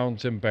to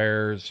hounds and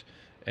bears,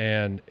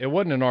 and it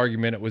wasn't an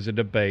argument, it was a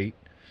debate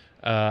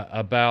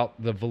about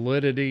the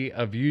validity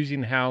of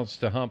using hounds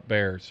to hunt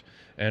bears.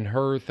 And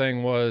her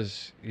thing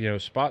was,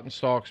 spot and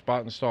stalk,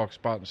 spot and stalk,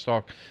 spot and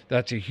stalk.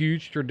 That's a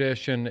huge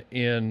tradition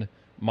in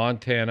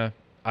Montana.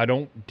 I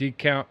don't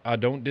discount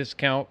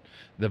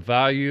the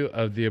value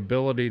of the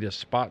ability to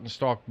spot and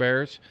stalk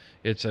bears.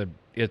 It's a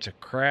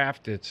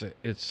craft. It's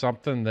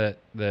something that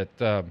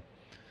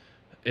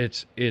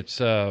it's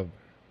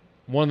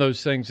one of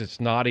those things that's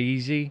not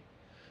easy.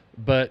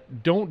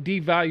 But don't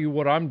devalue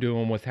what I'm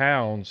doing with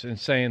hounds and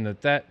saying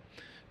that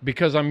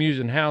because I'm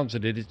using hounds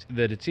that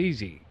it's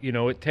easy.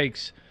 It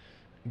takes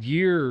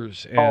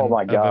years of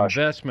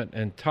investment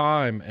and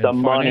time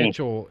and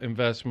financial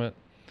investment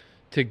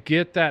to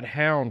get that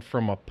hound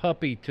from a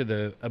puppy to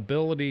the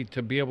ability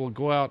to be able to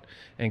go out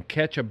and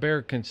catch a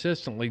bear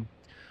consistently.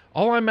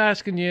 All I'm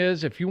asking you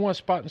is, if you want to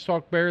spot and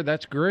stalk bear,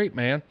 that's great,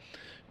 man.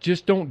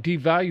 Just don't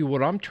devalue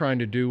what I'm trying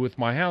to do with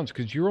my hounds,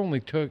 because you're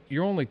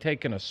only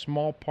taking a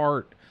small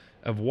part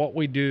of what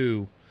we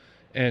do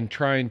and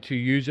trying to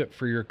use it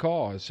for your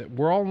cause.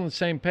 We're all on the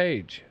same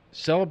page.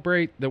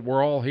 Celebrate that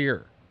we're all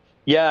here.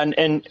 Yeah,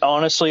 and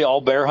honestly,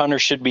 all bear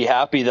hunters should be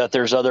happy that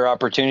there's other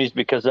opportunities,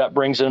 because that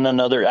brings in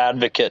another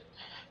advocate.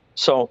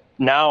 So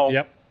now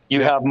you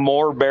Yep. have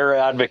more bear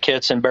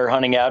advocates and bear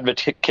hunting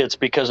advocates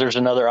because there's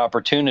another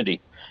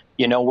opportunity,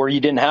 where you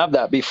didn't have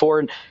that before.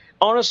 And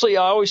honestly,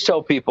 I always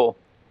tell people,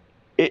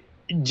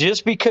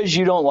 just because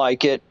you don't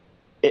like it,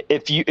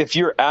 if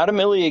you're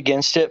adamantly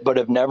against it but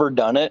have never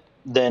done it,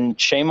 then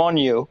shame on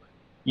you.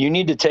 You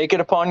need to take it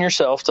upon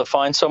yourself to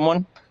find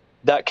someone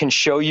that can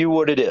show you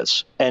what it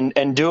is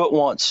and do it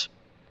once.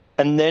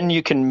 And then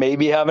you can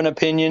maybe have an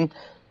opinion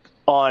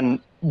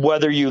on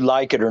whether you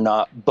like it or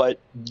not, but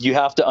you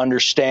have to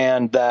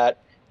understand that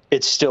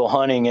it's still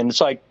hunting. And it's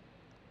like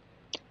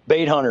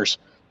bait hunters.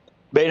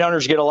 Bait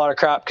hunters get a lot of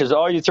crap because,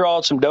 you throw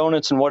out some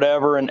donuts and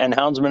whatever, and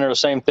houndsmen are the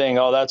same thing.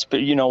 Oh, that's,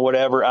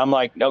 whatever. I'm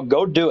like, no,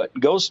 go do it.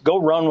 Go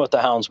run with the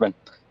houndsman.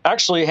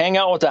 Actually, hang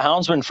out with the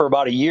houndsman for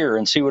about a year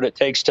and see what it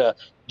takes to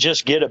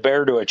just get a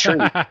bear to a tree.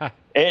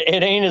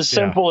 It ain't as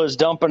simple as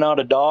dumping out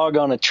a dog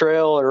on a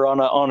trail or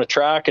on a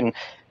track. And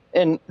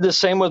the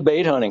same with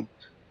bait hunting.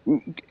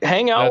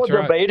 Hang out with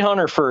a bait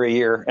hunter for a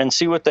year and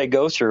see what they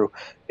go through.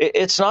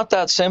 It's not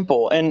that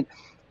simple. And,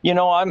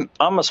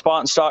 I'm a spot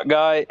and stock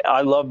guy.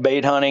 I love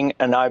bait hunting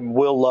and I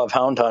will love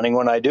hound hunting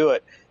when I do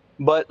it.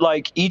 But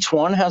like each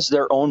one has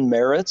their own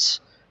merits.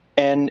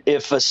 And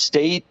if a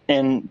state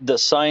and the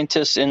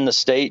scientists in the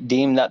state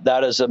deem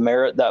that is a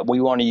merit that we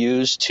want to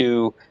use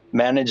to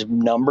manage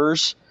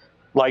numbers,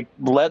 like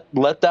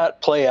let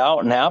that play out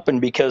and happen,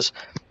 because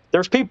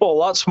there's people a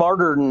lot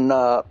smarter than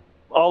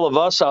all of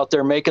us out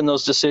there making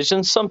those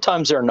decisions.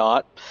 Sometimes they're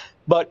not.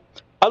 But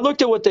I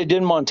looked at what they did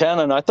in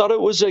Montana and I thought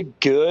it was a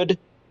good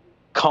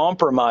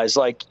compromise.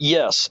 Like,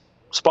 yes,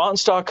 spot and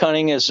stock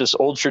hunting is this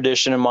old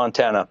tradition in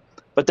Montana,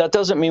 but that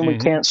doesn't mean we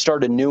can't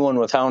start a new one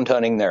with hound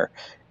hunting there.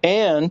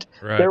 And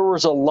there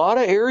was a lot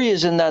of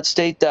areas in that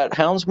state that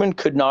houndsmen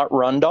could not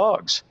run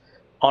dogs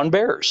on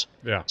bears.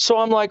 Yeah. So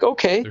I'm like,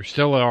 okay. There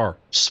still are.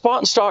 Spot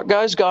and stock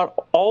guys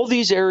got all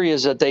these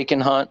areas that they can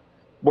hunt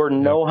where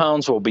no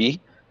hounds will be.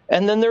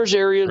 And then there's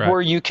areas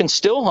where you can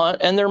still hunt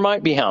and there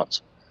might be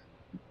hounds.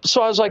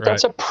 So I was like,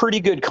 that's a pretty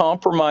good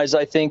compromise,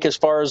 I think, as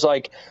far as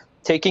like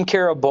taking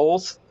care of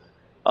both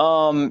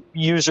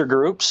user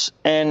groups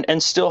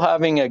and still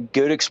having a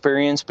good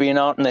experience being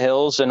out in the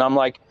hills. And I'm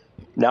like,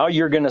 now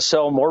you're going to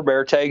sell more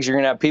bear tags. You're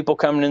going to have people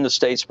coming in the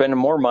state spending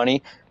more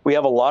money. We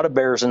have a lot of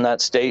bears in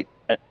that state.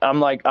 I'm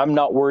like, I'm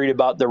not worried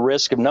about the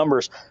risk of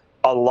numbers.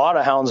 A lot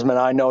of houndsmen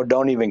I know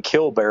don't even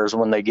kill bears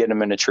when they get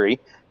them in a tree.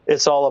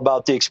 It's all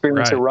about the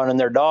experience of running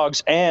their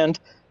dogs, and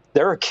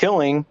they're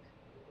killing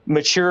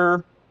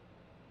mature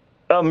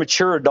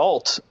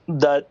adults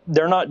that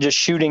they're not just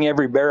shooting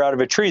every bear out of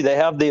a tree. They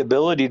have the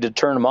ability to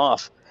turn them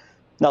off.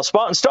 Now,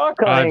 spot and stock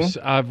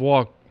hunting, I've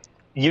walked.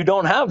 You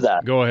don't have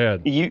that. Go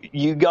ahead.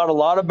 You got a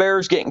lot of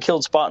bears getting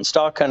killed spot and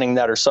stock hunting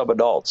that are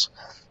sub-adults,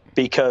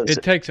 because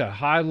it takes a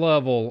high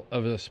level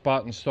of a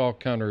spot and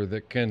stalk hunter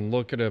that can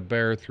look at a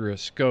bear through a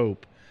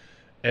scope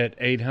at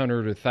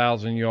 800,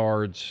 1,000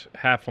 yards,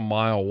 half a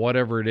mile,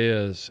 whatever it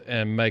is,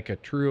 and make a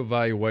true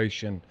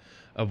evaluation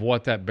of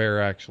what that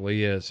bear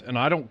actually is. And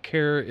I don't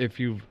care if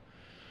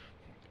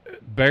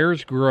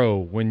bears grow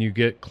when you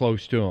get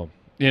close to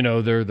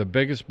them. They're the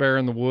biggest bear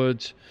in the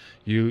woods.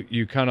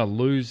 You kind of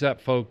lose that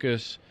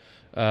focus.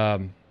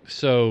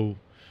 So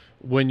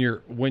when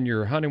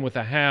you're hunting with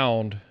a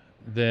hound,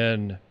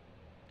 then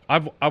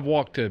I've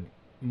walked to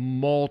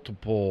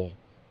multiple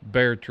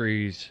bear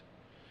trees,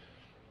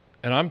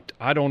 and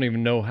I don't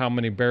even know how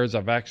many bears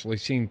I've actually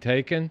seen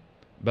taken,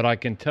 but I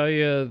can tell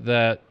you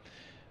that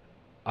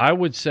I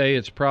would say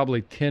it's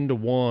probably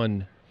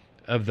 10-1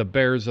 of the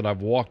bears that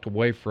I've walked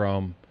away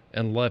from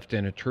and left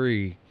in a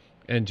tree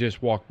and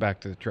just walked back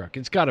to the truck.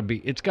 It's got to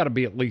be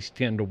at least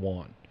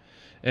 10-1,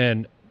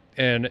 and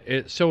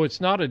so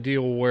it's not a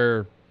deal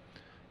where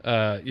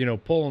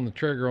pulling the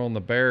trigger on the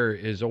bear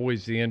is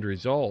always the end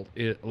result.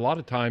 A lot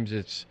of times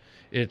it's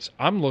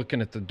I'm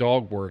looking at the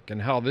dog work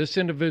and how this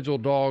individual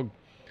dog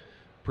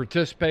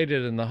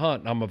participated in the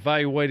hunt, and I'm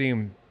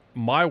evaluating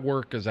my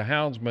work as a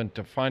houndsman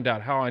to find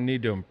out how I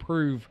need to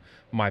improve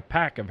my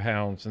pack of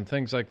hounds and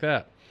things like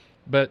that.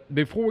 But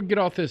before we get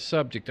off this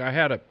subject, I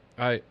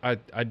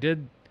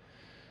did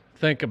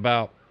think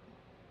about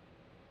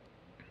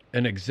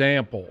an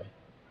example.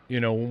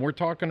 When we're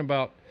talking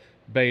about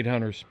bait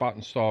hunters, spot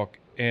and stalk,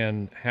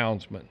 and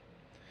houndsmen,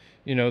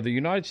 the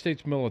United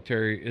States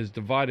military is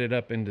divided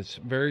up into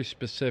very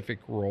specific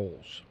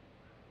roles.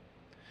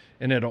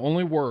 And it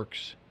only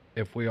works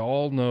if we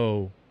all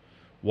know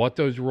what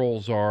those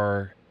roles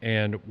are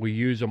and we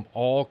use them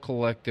all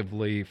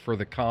collectively for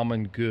the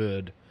common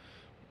good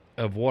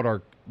of what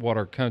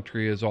our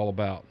country is all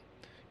about.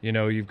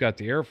 You've got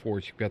the Air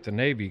Force, you've got the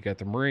Navy, you've got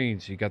the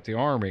Marines, you've got the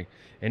Army,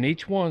 and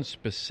each one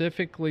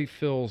specifically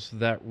fills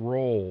that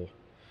role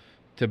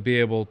to be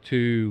able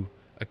to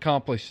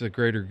accomplish the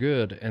greater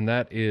good, and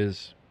that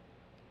is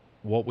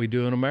what we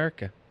do in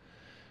America.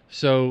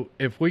 So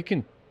if we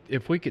could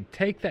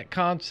take that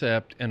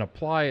concept and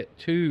apply it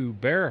to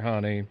bear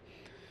hunting,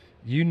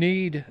 you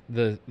need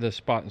the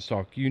spot and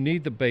stalk, you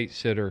need the bait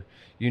sitter,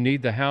 you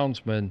need the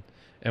houndsman,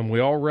 and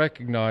we all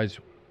recognize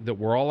that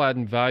we're all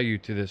adding value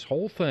to this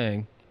whole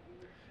thing.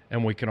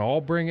 and we can all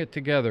bring it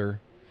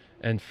together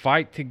and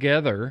fight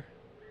together.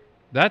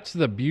 That's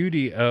the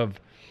beauty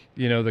of,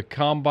 the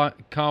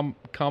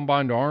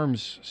combined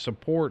arms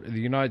support of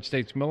the United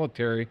States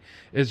military,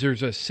 is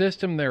there's a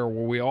system there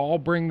where we all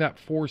bring that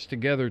force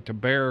together to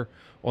bear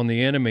on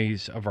the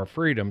enemies of our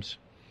freedoms.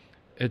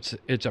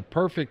 It's a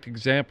perfect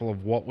example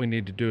of what we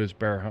need to do as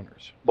bear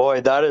hunters.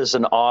 Boy, that is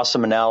an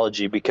awesome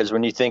analogy, because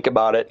when you think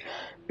about it,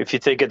 if you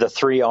think of the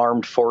three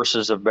armed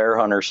forces of bear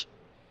hunters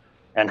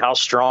and how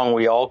strong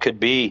we all could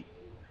be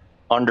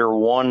under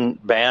one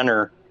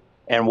banner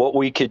and what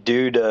we could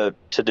do to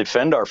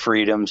defend our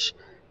freedoms,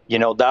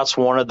 that's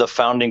one of the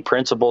founding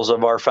principles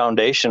of our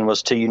foundation,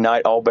 was to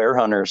unite all bear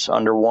hunters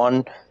under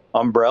one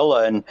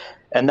umbrella.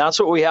 And that's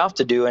what we have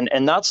to do.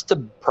 And that's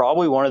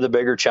probably one of the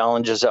bigger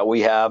challenges that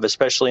we have,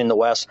 especially in the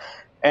West.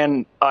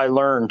 And I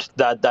learned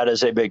that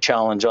is a big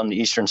challenge on the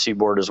Eastern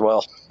Seaboard as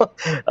well.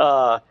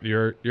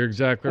 You're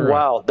exactly right.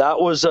 Wow,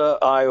 that was an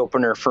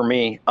eye-opener for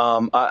me.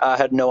 I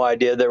had no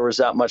idea there was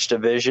that much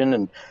division.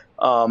 And,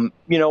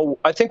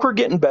 I think we're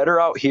getting better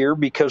out here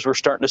because we're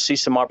starting to see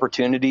some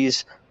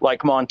opportunities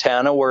like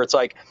Montana, where it's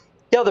like,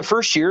 yeah, the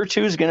first year or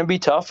two is going to be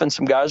tough and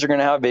some guys are going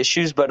to have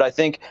issues. But I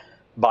think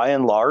by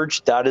and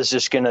large, that is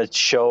just going to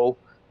show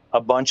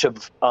a bunch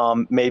of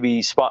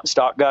maybe spot and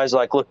stock guys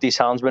like, look, these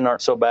houndsmen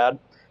aren't so bad.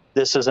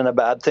 This isn't a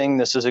bad thing.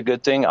 This is a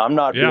good thing. I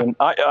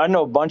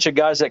know a bunch of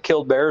guys that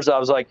killed bears. I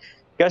was like,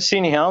 you guys see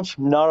any hounds?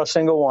 Not a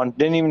single one.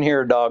 Didn't even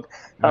hear a dog.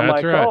 I'm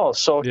That's like, right. oh,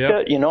 so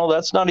shit,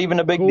 that's not even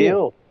a big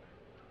deal.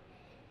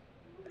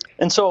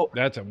 And so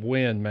that's a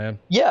win, man.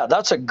 Yeah,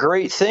 that's a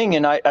great thing.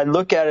 And I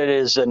look at it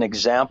as an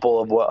example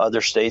of what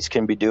other states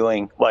can be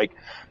doing. Like,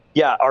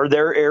 yeah, are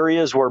there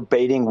areas where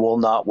baiting will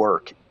not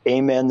work?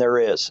 Amen, there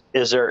is.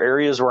 Is there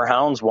areas where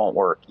hounds won't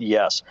work?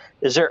 Yes.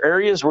 Is there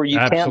areas where you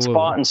can't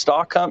spot and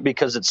stock hunt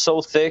because it's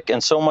so thick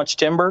and so much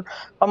timber?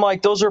 I'm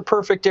like, those are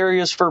perfect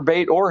areas for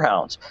bait or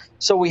hounds.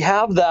 So we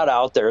have that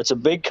out there. It's a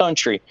big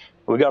country.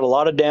 We got a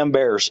lot of damn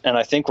bears, and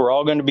I think we're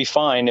all going to be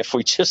fine if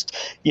we just,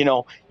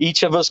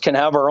 each of us can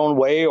have our own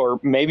way, or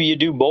maybe you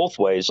do both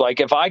ways. Like,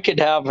 if I could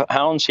have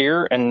hounds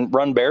here and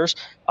run bears,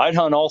 I'd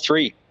hunt all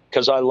three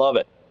because I love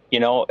it,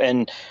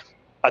 and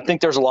I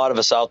think there's a lot of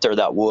us out there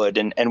that would,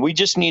 and we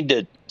just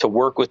need to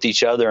work with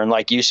each other. And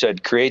like you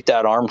said, create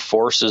that armed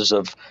forces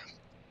of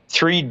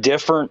three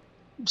different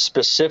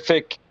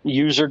specific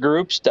user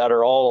groups that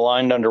are all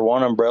aligned under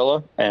one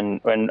umbrella.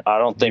 And I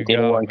don't think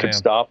anyone could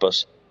stop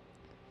us.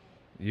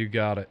 You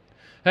got it.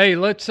 Hey,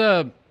 let's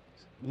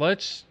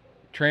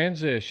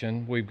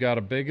transition. We've got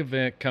a big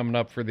event coming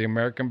up for the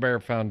American Bear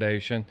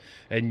Foundation,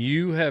 and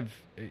you have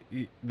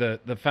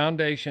the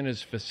foundation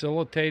has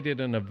facilitated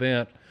an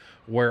event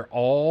where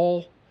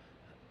all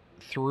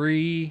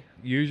three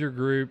user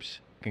groups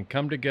can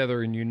come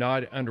together and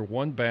unite under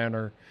one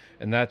banner,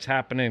 and that's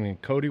happening in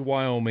Cody,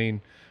 Wyoming,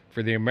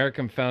 for the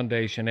American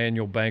Foundation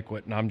annual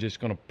banquet. And I'm just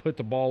going to put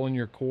the ball in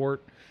your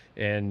court,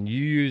 and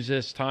you use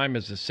this time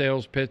as a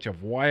sales pitch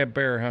of why a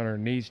bear hunter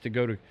needs to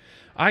go to.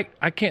 I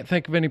can't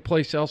think of any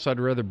place else I'd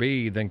rather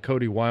be than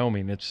Cody,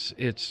 Wyoming.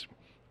 It's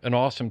an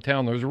awesome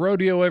town. There's a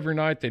rodeo every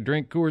night. They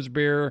drink Coors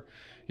beer.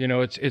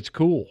 It's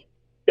cool.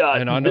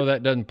 And I know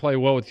that doesn't play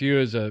well with you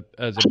as a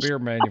beer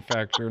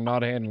manufacturer,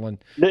 not handling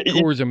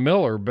Coors and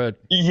Miller, but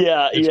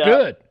it's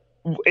good.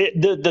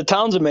 The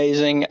town's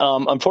amazing.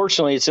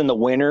 Unfortunately, it's in the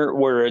winter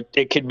where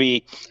it could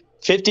be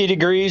 50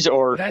 degrees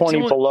or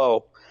 20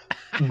 below.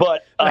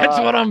 But that's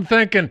what I'm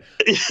thinking.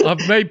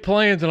 I've made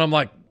plans, and I'm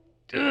like,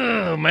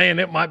 oh, man,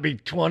 it might be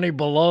 20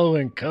 below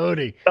in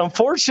Cody.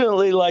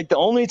 Unfortunately, like, the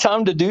only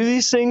time to do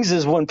these things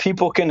is when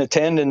people can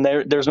attend, and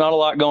there's not a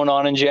lot going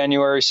on in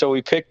January, so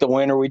we picked the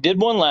winter. We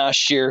did one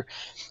last year,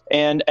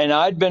 and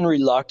I'd been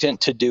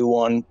reluctant to do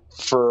one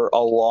for a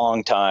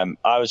long time.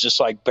 I was just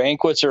like,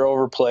 banquets are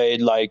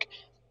overplayed. Like,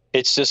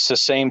 it's just the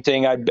same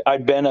thing.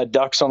 I'd been a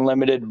Ducks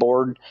Unlimited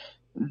board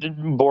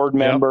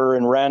member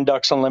and ran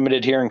Ducks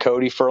Unlimited here in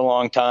Cody for a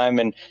long time,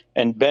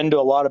 and been to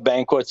a lot of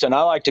banquets, and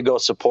I like to go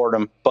support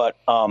them. But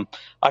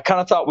I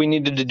kind of thought we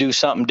needed to do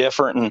something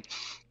different. And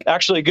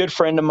actually, a good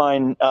friend of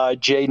mine,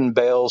 Jaden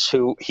Bales,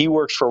 he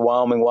works for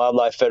Wyoming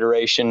Wildlife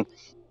Federation,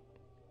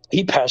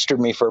 he pestered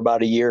me for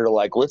about a year to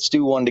like, let's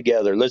do one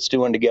together.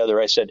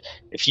 I said,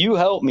 if you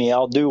help me,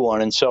 I'll do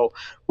one. And so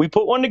we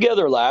put one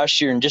together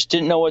last year and just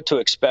didn't know what to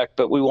expect,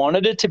 but we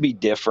wanted it to be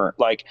different.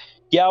 Like,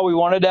 yeah, we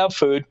wanted to have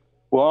food.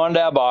 We wanted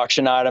to have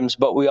auction items,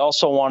 but we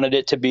also wanted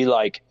it to be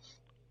like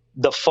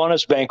the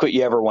funnest banquet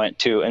you ever went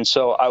to. And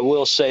so I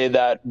will say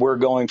that we're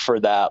going for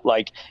that.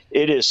 Like,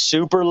 it is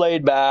super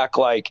laid back.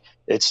 Like,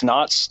 it's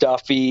not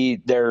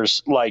stuffy.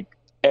 There's like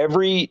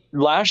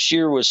last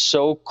year was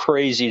so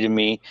crazy to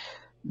me.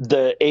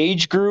 The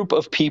age group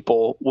of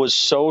people was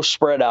so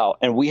spread out,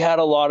 and we had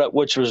a lot of,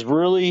 which was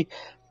really,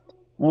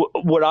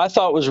 what I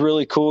thought was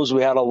really cool is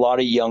we had a lot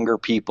of younger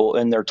people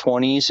in their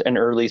 20s and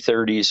early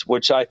 30s,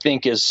 which I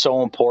think is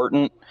so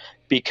important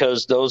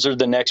because those are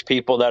the next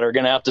people that are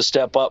going to have to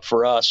step up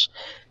for us.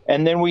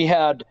 And then we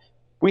had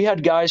we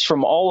had guys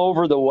from all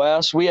over the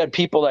West. We had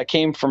people that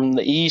came from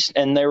the East,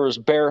 and there was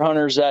bear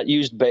hunters that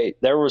used bait.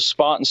 There was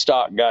spot and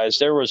stock guys.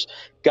 There was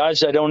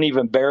guys that don't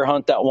even bear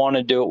hunt that want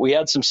to do it. We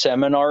had some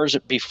seminars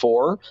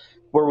before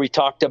where we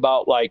talked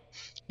about, like,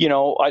 you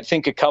know, I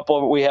think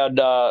we had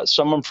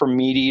someone from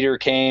Meat Eater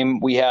came.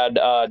 We had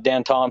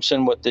Dan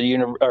Thompson with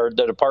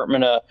the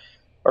Department of,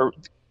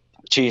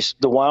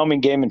 the Wyoming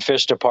Game and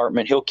Fish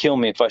Department. He'll kill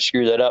me if I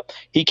screw that up.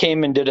 He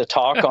came and did a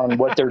talk on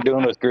what they're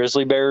doing with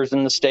grizzly bears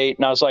in the state.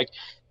 And I was like,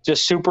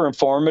 just super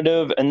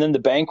informative. And then the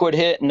banquet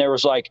hit, and there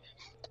was like,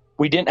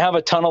 we didn't have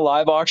a ton of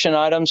live auction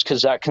items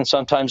because that can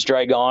sometimes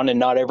drag on and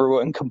not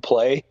everyone can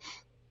play.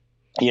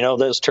 You know,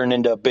 those turn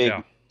into a big,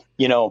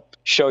 you know,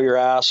 show your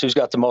ass, who's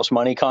got the most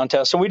money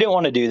contest. And we didn't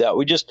want to do that.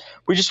 We just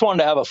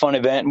wanted to have a fun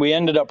event. And we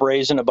ended up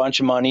raising a bunch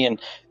of money. And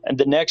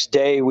the next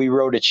day we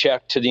wrote a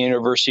check to the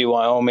University of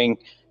Wyoming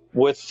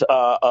with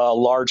a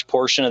large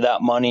portion of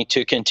that money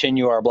to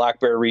continue our black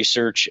bear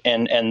research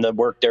and the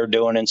work they're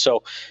doing. And so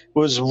it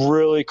was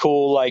really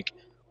cool. Like,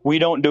 we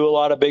don't do a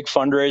lot of big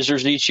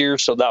fundraisers each year,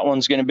 so that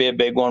one's going to be a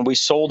big one. We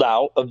sold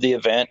out of the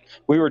event.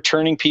 We were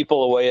turning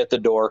people away at the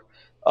door,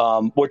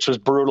 which was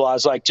brutal. I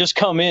was like, just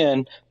come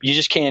in. You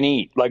just can't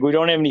eat. Like, we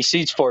don't have any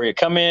seats for you.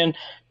 Come in,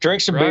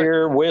 drink some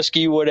beer,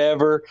 whiskey,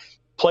 whatever,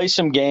 play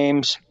some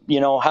games,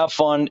 you know, have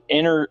fun,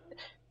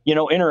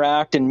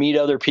 interact and meet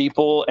other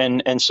people.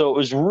 And so it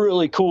was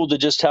really cool to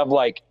just have,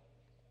 like,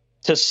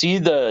 to see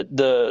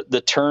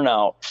the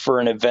turnout for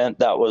an event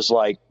that was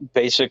like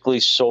basically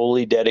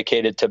solely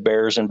dedicated to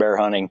bears and bear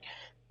hunting.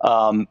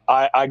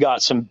 I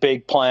got some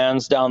big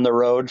plans down the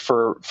road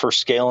for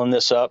scaling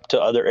this up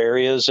to other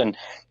areas. And,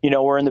 you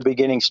know, we're in the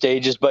beginning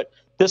stages, but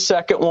this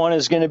second one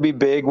is going to be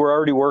big. We're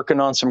already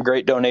working on some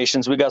great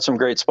donations. We got some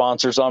great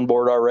sponsors on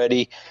board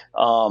already.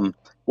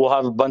 We'll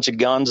have a bunch of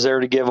guns there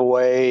to give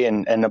away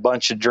and a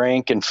bunch of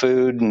drink and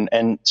food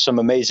and some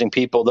amazing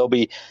people. There'll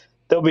be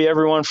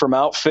everyone from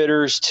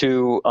outfitters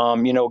to,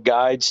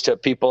 guides to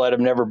people that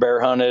have never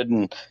bear hunted.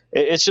 And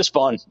it's just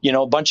fun, you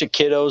know, a bunch of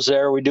kiddos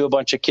there. We do a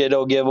bunch of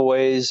kiddo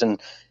giveaways and,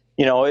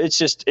 you know,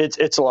 it's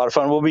a lot of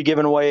fun. We'll be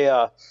giving away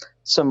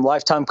some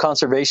lifetime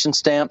conservation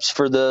stamps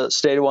for the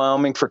state of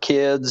Wyoming for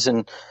kids.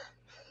 And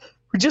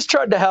we just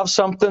tried to have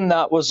something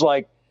that was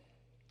like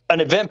an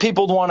event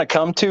people want to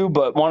come to,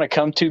 but want to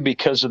come to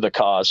because of the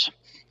cause.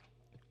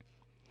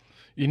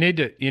 You need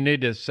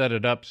to set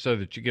it up so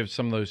that you give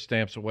some of those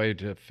stamps away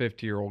to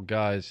 50-year-old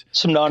guys.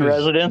 Some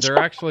non-residents. They're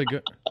actually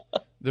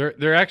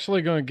they're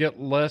actually going to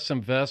get less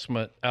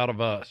investment out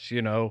of us.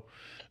 You know.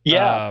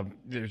 Yeah.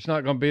 There's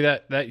not going to be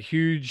that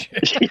huge.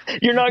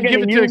 You're not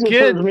going to use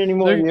it for many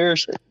more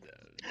years.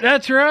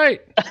 That's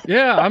right.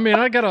 Yeah. I mean,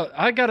 I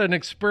got an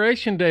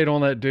expiration date on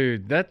that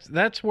dude.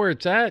 That's where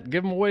it's at.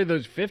 Give them away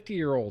those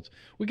 50-year-olds.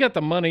 We got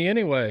the money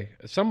anyway.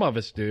 Some of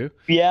us do.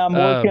 Yeah, I'm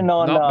working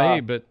on. Not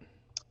me, but.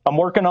 I'm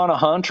working on a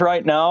hunt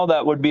right now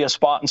that would be a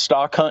spot and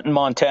stock hunt in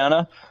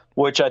Montana,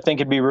 which I think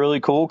would be really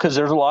cool because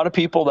there's a lot of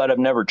people that have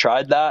never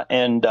tried that,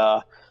 and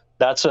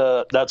that's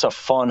a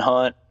fun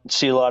hunt.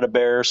 See a lot of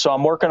bears. So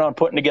I'm working on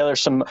putting together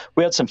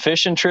we had some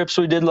fishing trips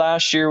we did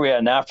last year. We had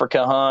an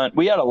Africa hunt.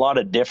 We had a lot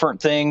of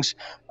different things.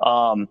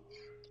 And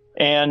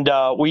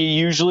we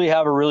usually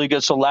have a really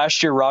good. So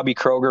last year, Robbie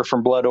Kroger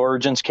from Blood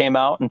Origins came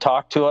out and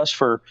talked to us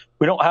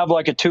we don't have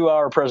like a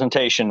 2-hour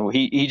presentation.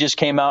 He just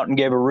came out and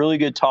gave a really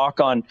good talk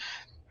on,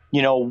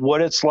 you know,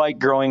 what it's like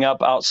growing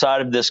up outside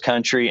of this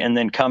country and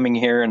then coming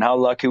here and how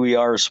lucky we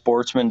are as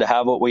sportsmen to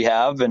have what we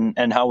have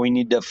and how we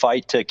need to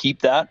fight to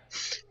keep that.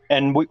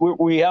 And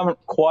we haven't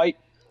quite,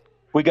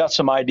 we got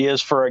some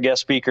ideas for a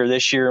guest speaker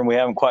this year and we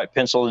haven't quite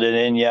penciled it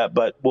in yet,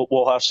 but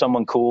we'll have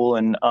someone cool.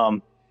 And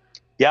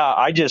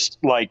I just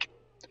like,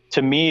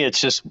 to me, it's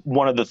just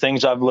one of the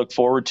things I've looked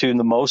forward to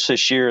the most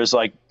this year is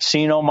like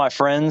seeing all my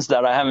friends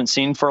that I haven't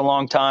seen for a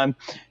long time,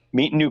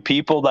 meeting new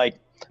people, like,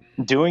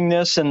 doing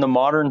this in the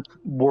modern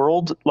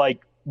world.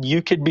 Like,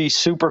 you could be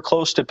super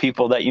close to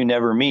people that you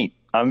never meet.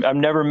 I've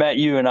never met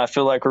you and I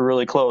feel like we're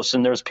really close.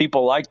 And there's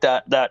people like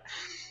that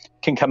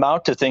can come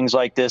out to things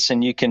like this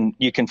and you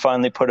can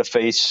finally put a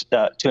face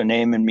to a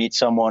name and meet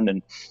someone.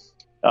 And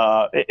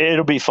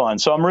it'll be fun.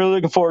 So I'm really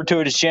looking forward to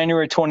it. It's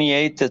January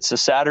 28th. It's a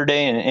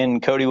Saturday in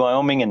Cody,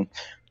 Wyoming.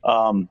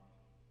 And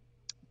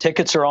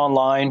tickets are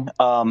online.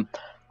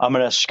 I'm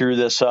going to screw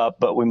this up,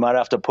 but we might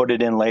have to put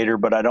it in later,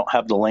 but I don't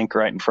have the link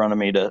right in front of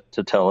me to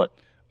tell it.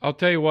 I'll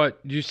tell you what,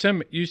 you send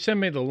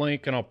me the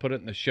link and I'll put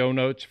it in the show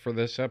notes for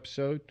this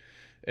episode.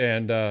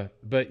 And,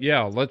 but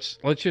yeah, let's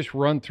just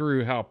run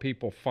through how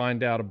people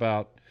find out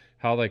about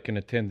how they can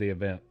attend the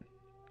event.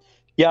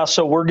 Yeah.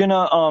 So we're going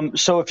to,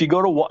 so if you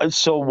go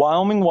to,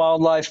 Wyoming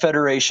Wildlife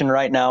Federation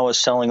right now is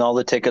selling all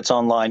the tickets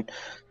online.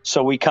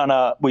 So we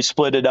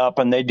split it up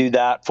and they do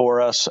that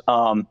for us.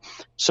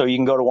 So you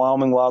can go to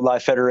Wyoming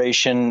Wildlife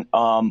Federation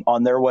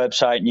on their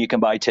website and you can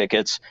buy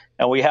tickets.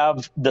 And we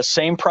have the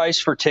same price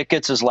for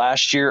tickets as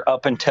last year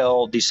up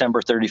until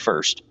December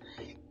 31st.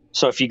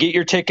 So if you get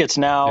your tickets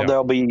now,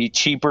 they'll be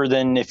cheaper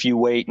than if you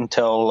wait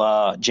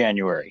until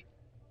January.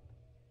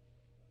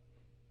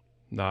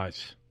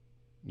 Nice.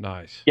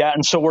 Nice. Yeah,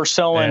 and so we're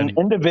selling And-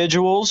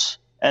 individuals,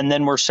 and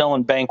then we're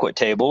selling banquet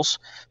tables.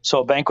 So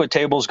a banquet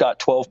table's got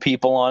 12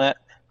 people on it.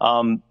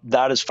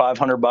 That is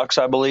 $500,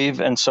 I believe.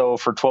 And so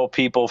for 12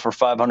 people for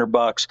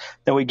 $500,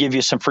 then we give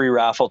you some free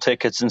raffle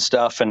tickets and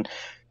stuff. And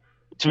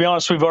to be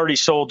honest, we've already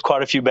sold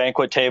quite a few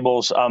banquet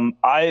tables.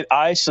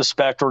 I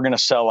suspect we're going to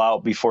sell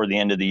out before the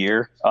end of the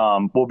year.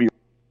 We'll be.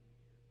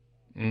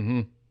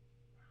 Mm-hmm.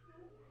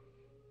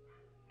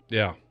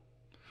 Yeah.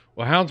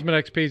 Well,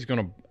 Houndsman XP is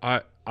going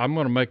to. I'm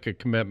going to make a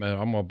commitment.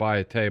 I'm going to buy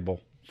a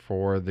table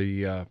for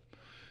the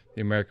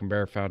American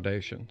Bear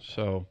Foundation.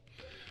 So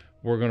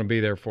we're going to be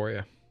there for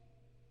you.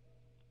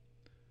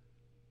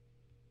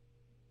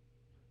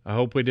 I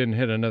hope we didn't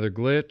hit another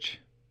glitch.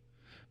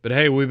 But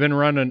hey, we've been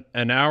running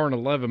an hour and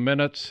 11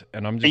 minutes,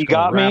 and I'm just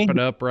going to wrap it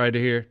up right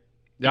here.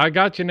 Yeah, I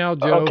got you now,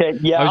 Joe. Okay,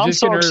 yeah, I was I'm just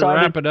so getting ready to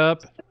excited. wrap it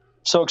up.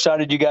 So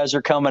excited you guys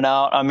are coming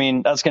out. I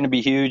mean, that's going to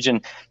be huge,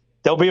 and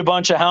there'll be a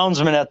bunch of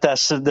houndsmen at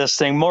this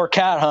thing. More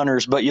cat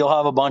hunters, but you'll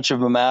have a bunch of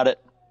them at it.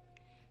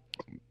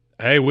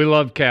 Hey, we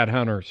love cat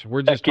hunters.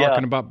 We're just Heck yeah.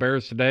 talking about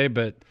bears today,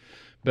 but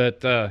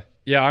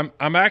yeah,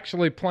 I'm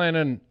actually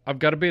planning. I've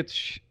got to be at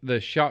the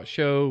SHOT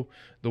Show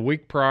the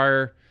week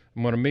prior.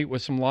 I'm going to meet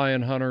with some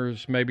lion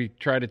hunters, maybe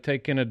try to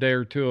take in a day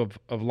or two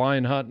of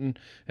lion hunting,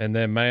 and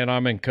then man,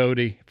 I'm in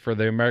Cody for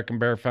the American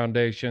Bear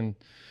Foundation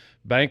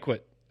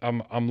banquet.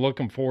 I'm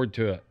looking forward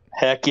to it.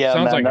 Heck yeah,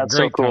 Sounds man, like that's a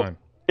great so cool. time.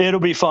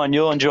 It'll be fun.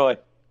 You'll enjoy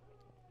it.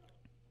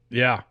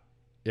 Yeah.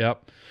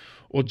 Yep.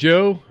 Well,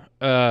 Joe,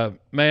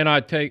 man,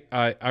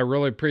 I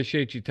really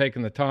appreciate you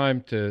taking the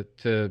time to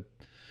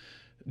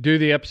do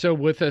the episode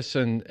with us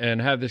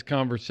and have this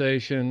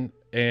conversation.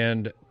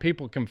 And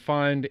people can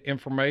find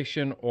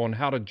information on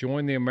how to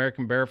join the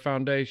American Bear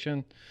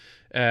Foundation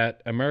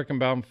at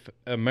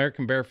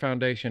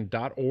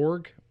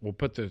AmericanBearFoundation.org. We'll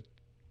put the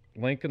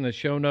link in the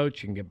show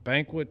notes. You can get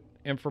banquet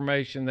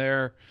information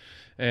there.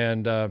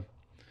 And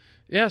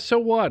yeah, so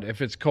what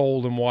if it's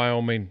cold in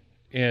Wyoming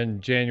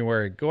in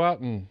January? Go out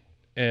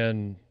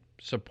and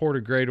support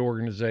a great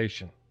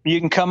organization. You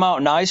can come out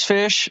and ice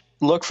fish,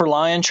 look for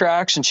lion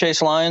tracks and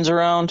chase lions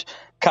around,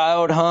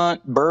 coyote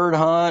hunt, bird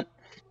hunt,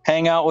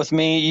 hang out with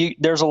me.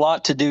 There's a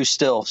lot to do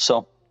still.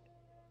 So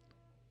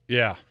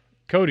yeah,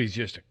 Cody's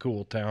just a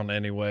cool town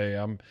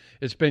anyway.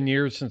 It's been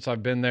years since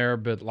I've been there,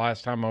 but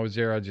last time I was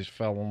there, I just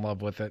fell in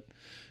love with it.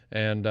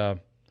 And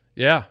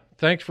yeah,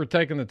 thanks for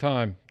taking the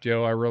time,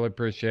 Joe. I really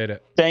appreciate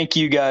it. Thank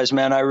you guys,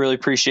 man. I really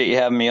appreciate you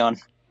having me on.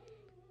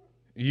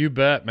 You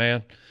bet,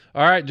 man.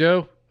 All right,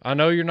 Joe. I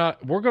know you're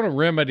not. We're going to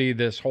remedy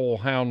this whole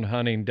hound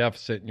hunting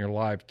deficit in your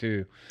life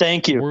too.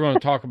 Thank you. We're going to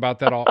talk about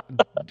that.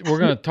 We're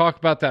going to talk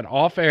about that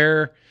off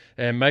air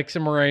and make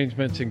some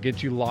arrangements and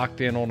get you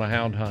locked in on a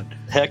hound hunt.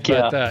 Heck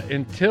yeah. But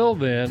until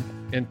then,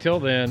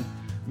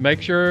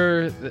 make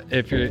sure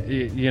if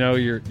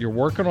you're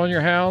working on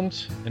your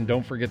hounds, and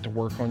don't forget to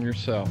work on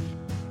yourself.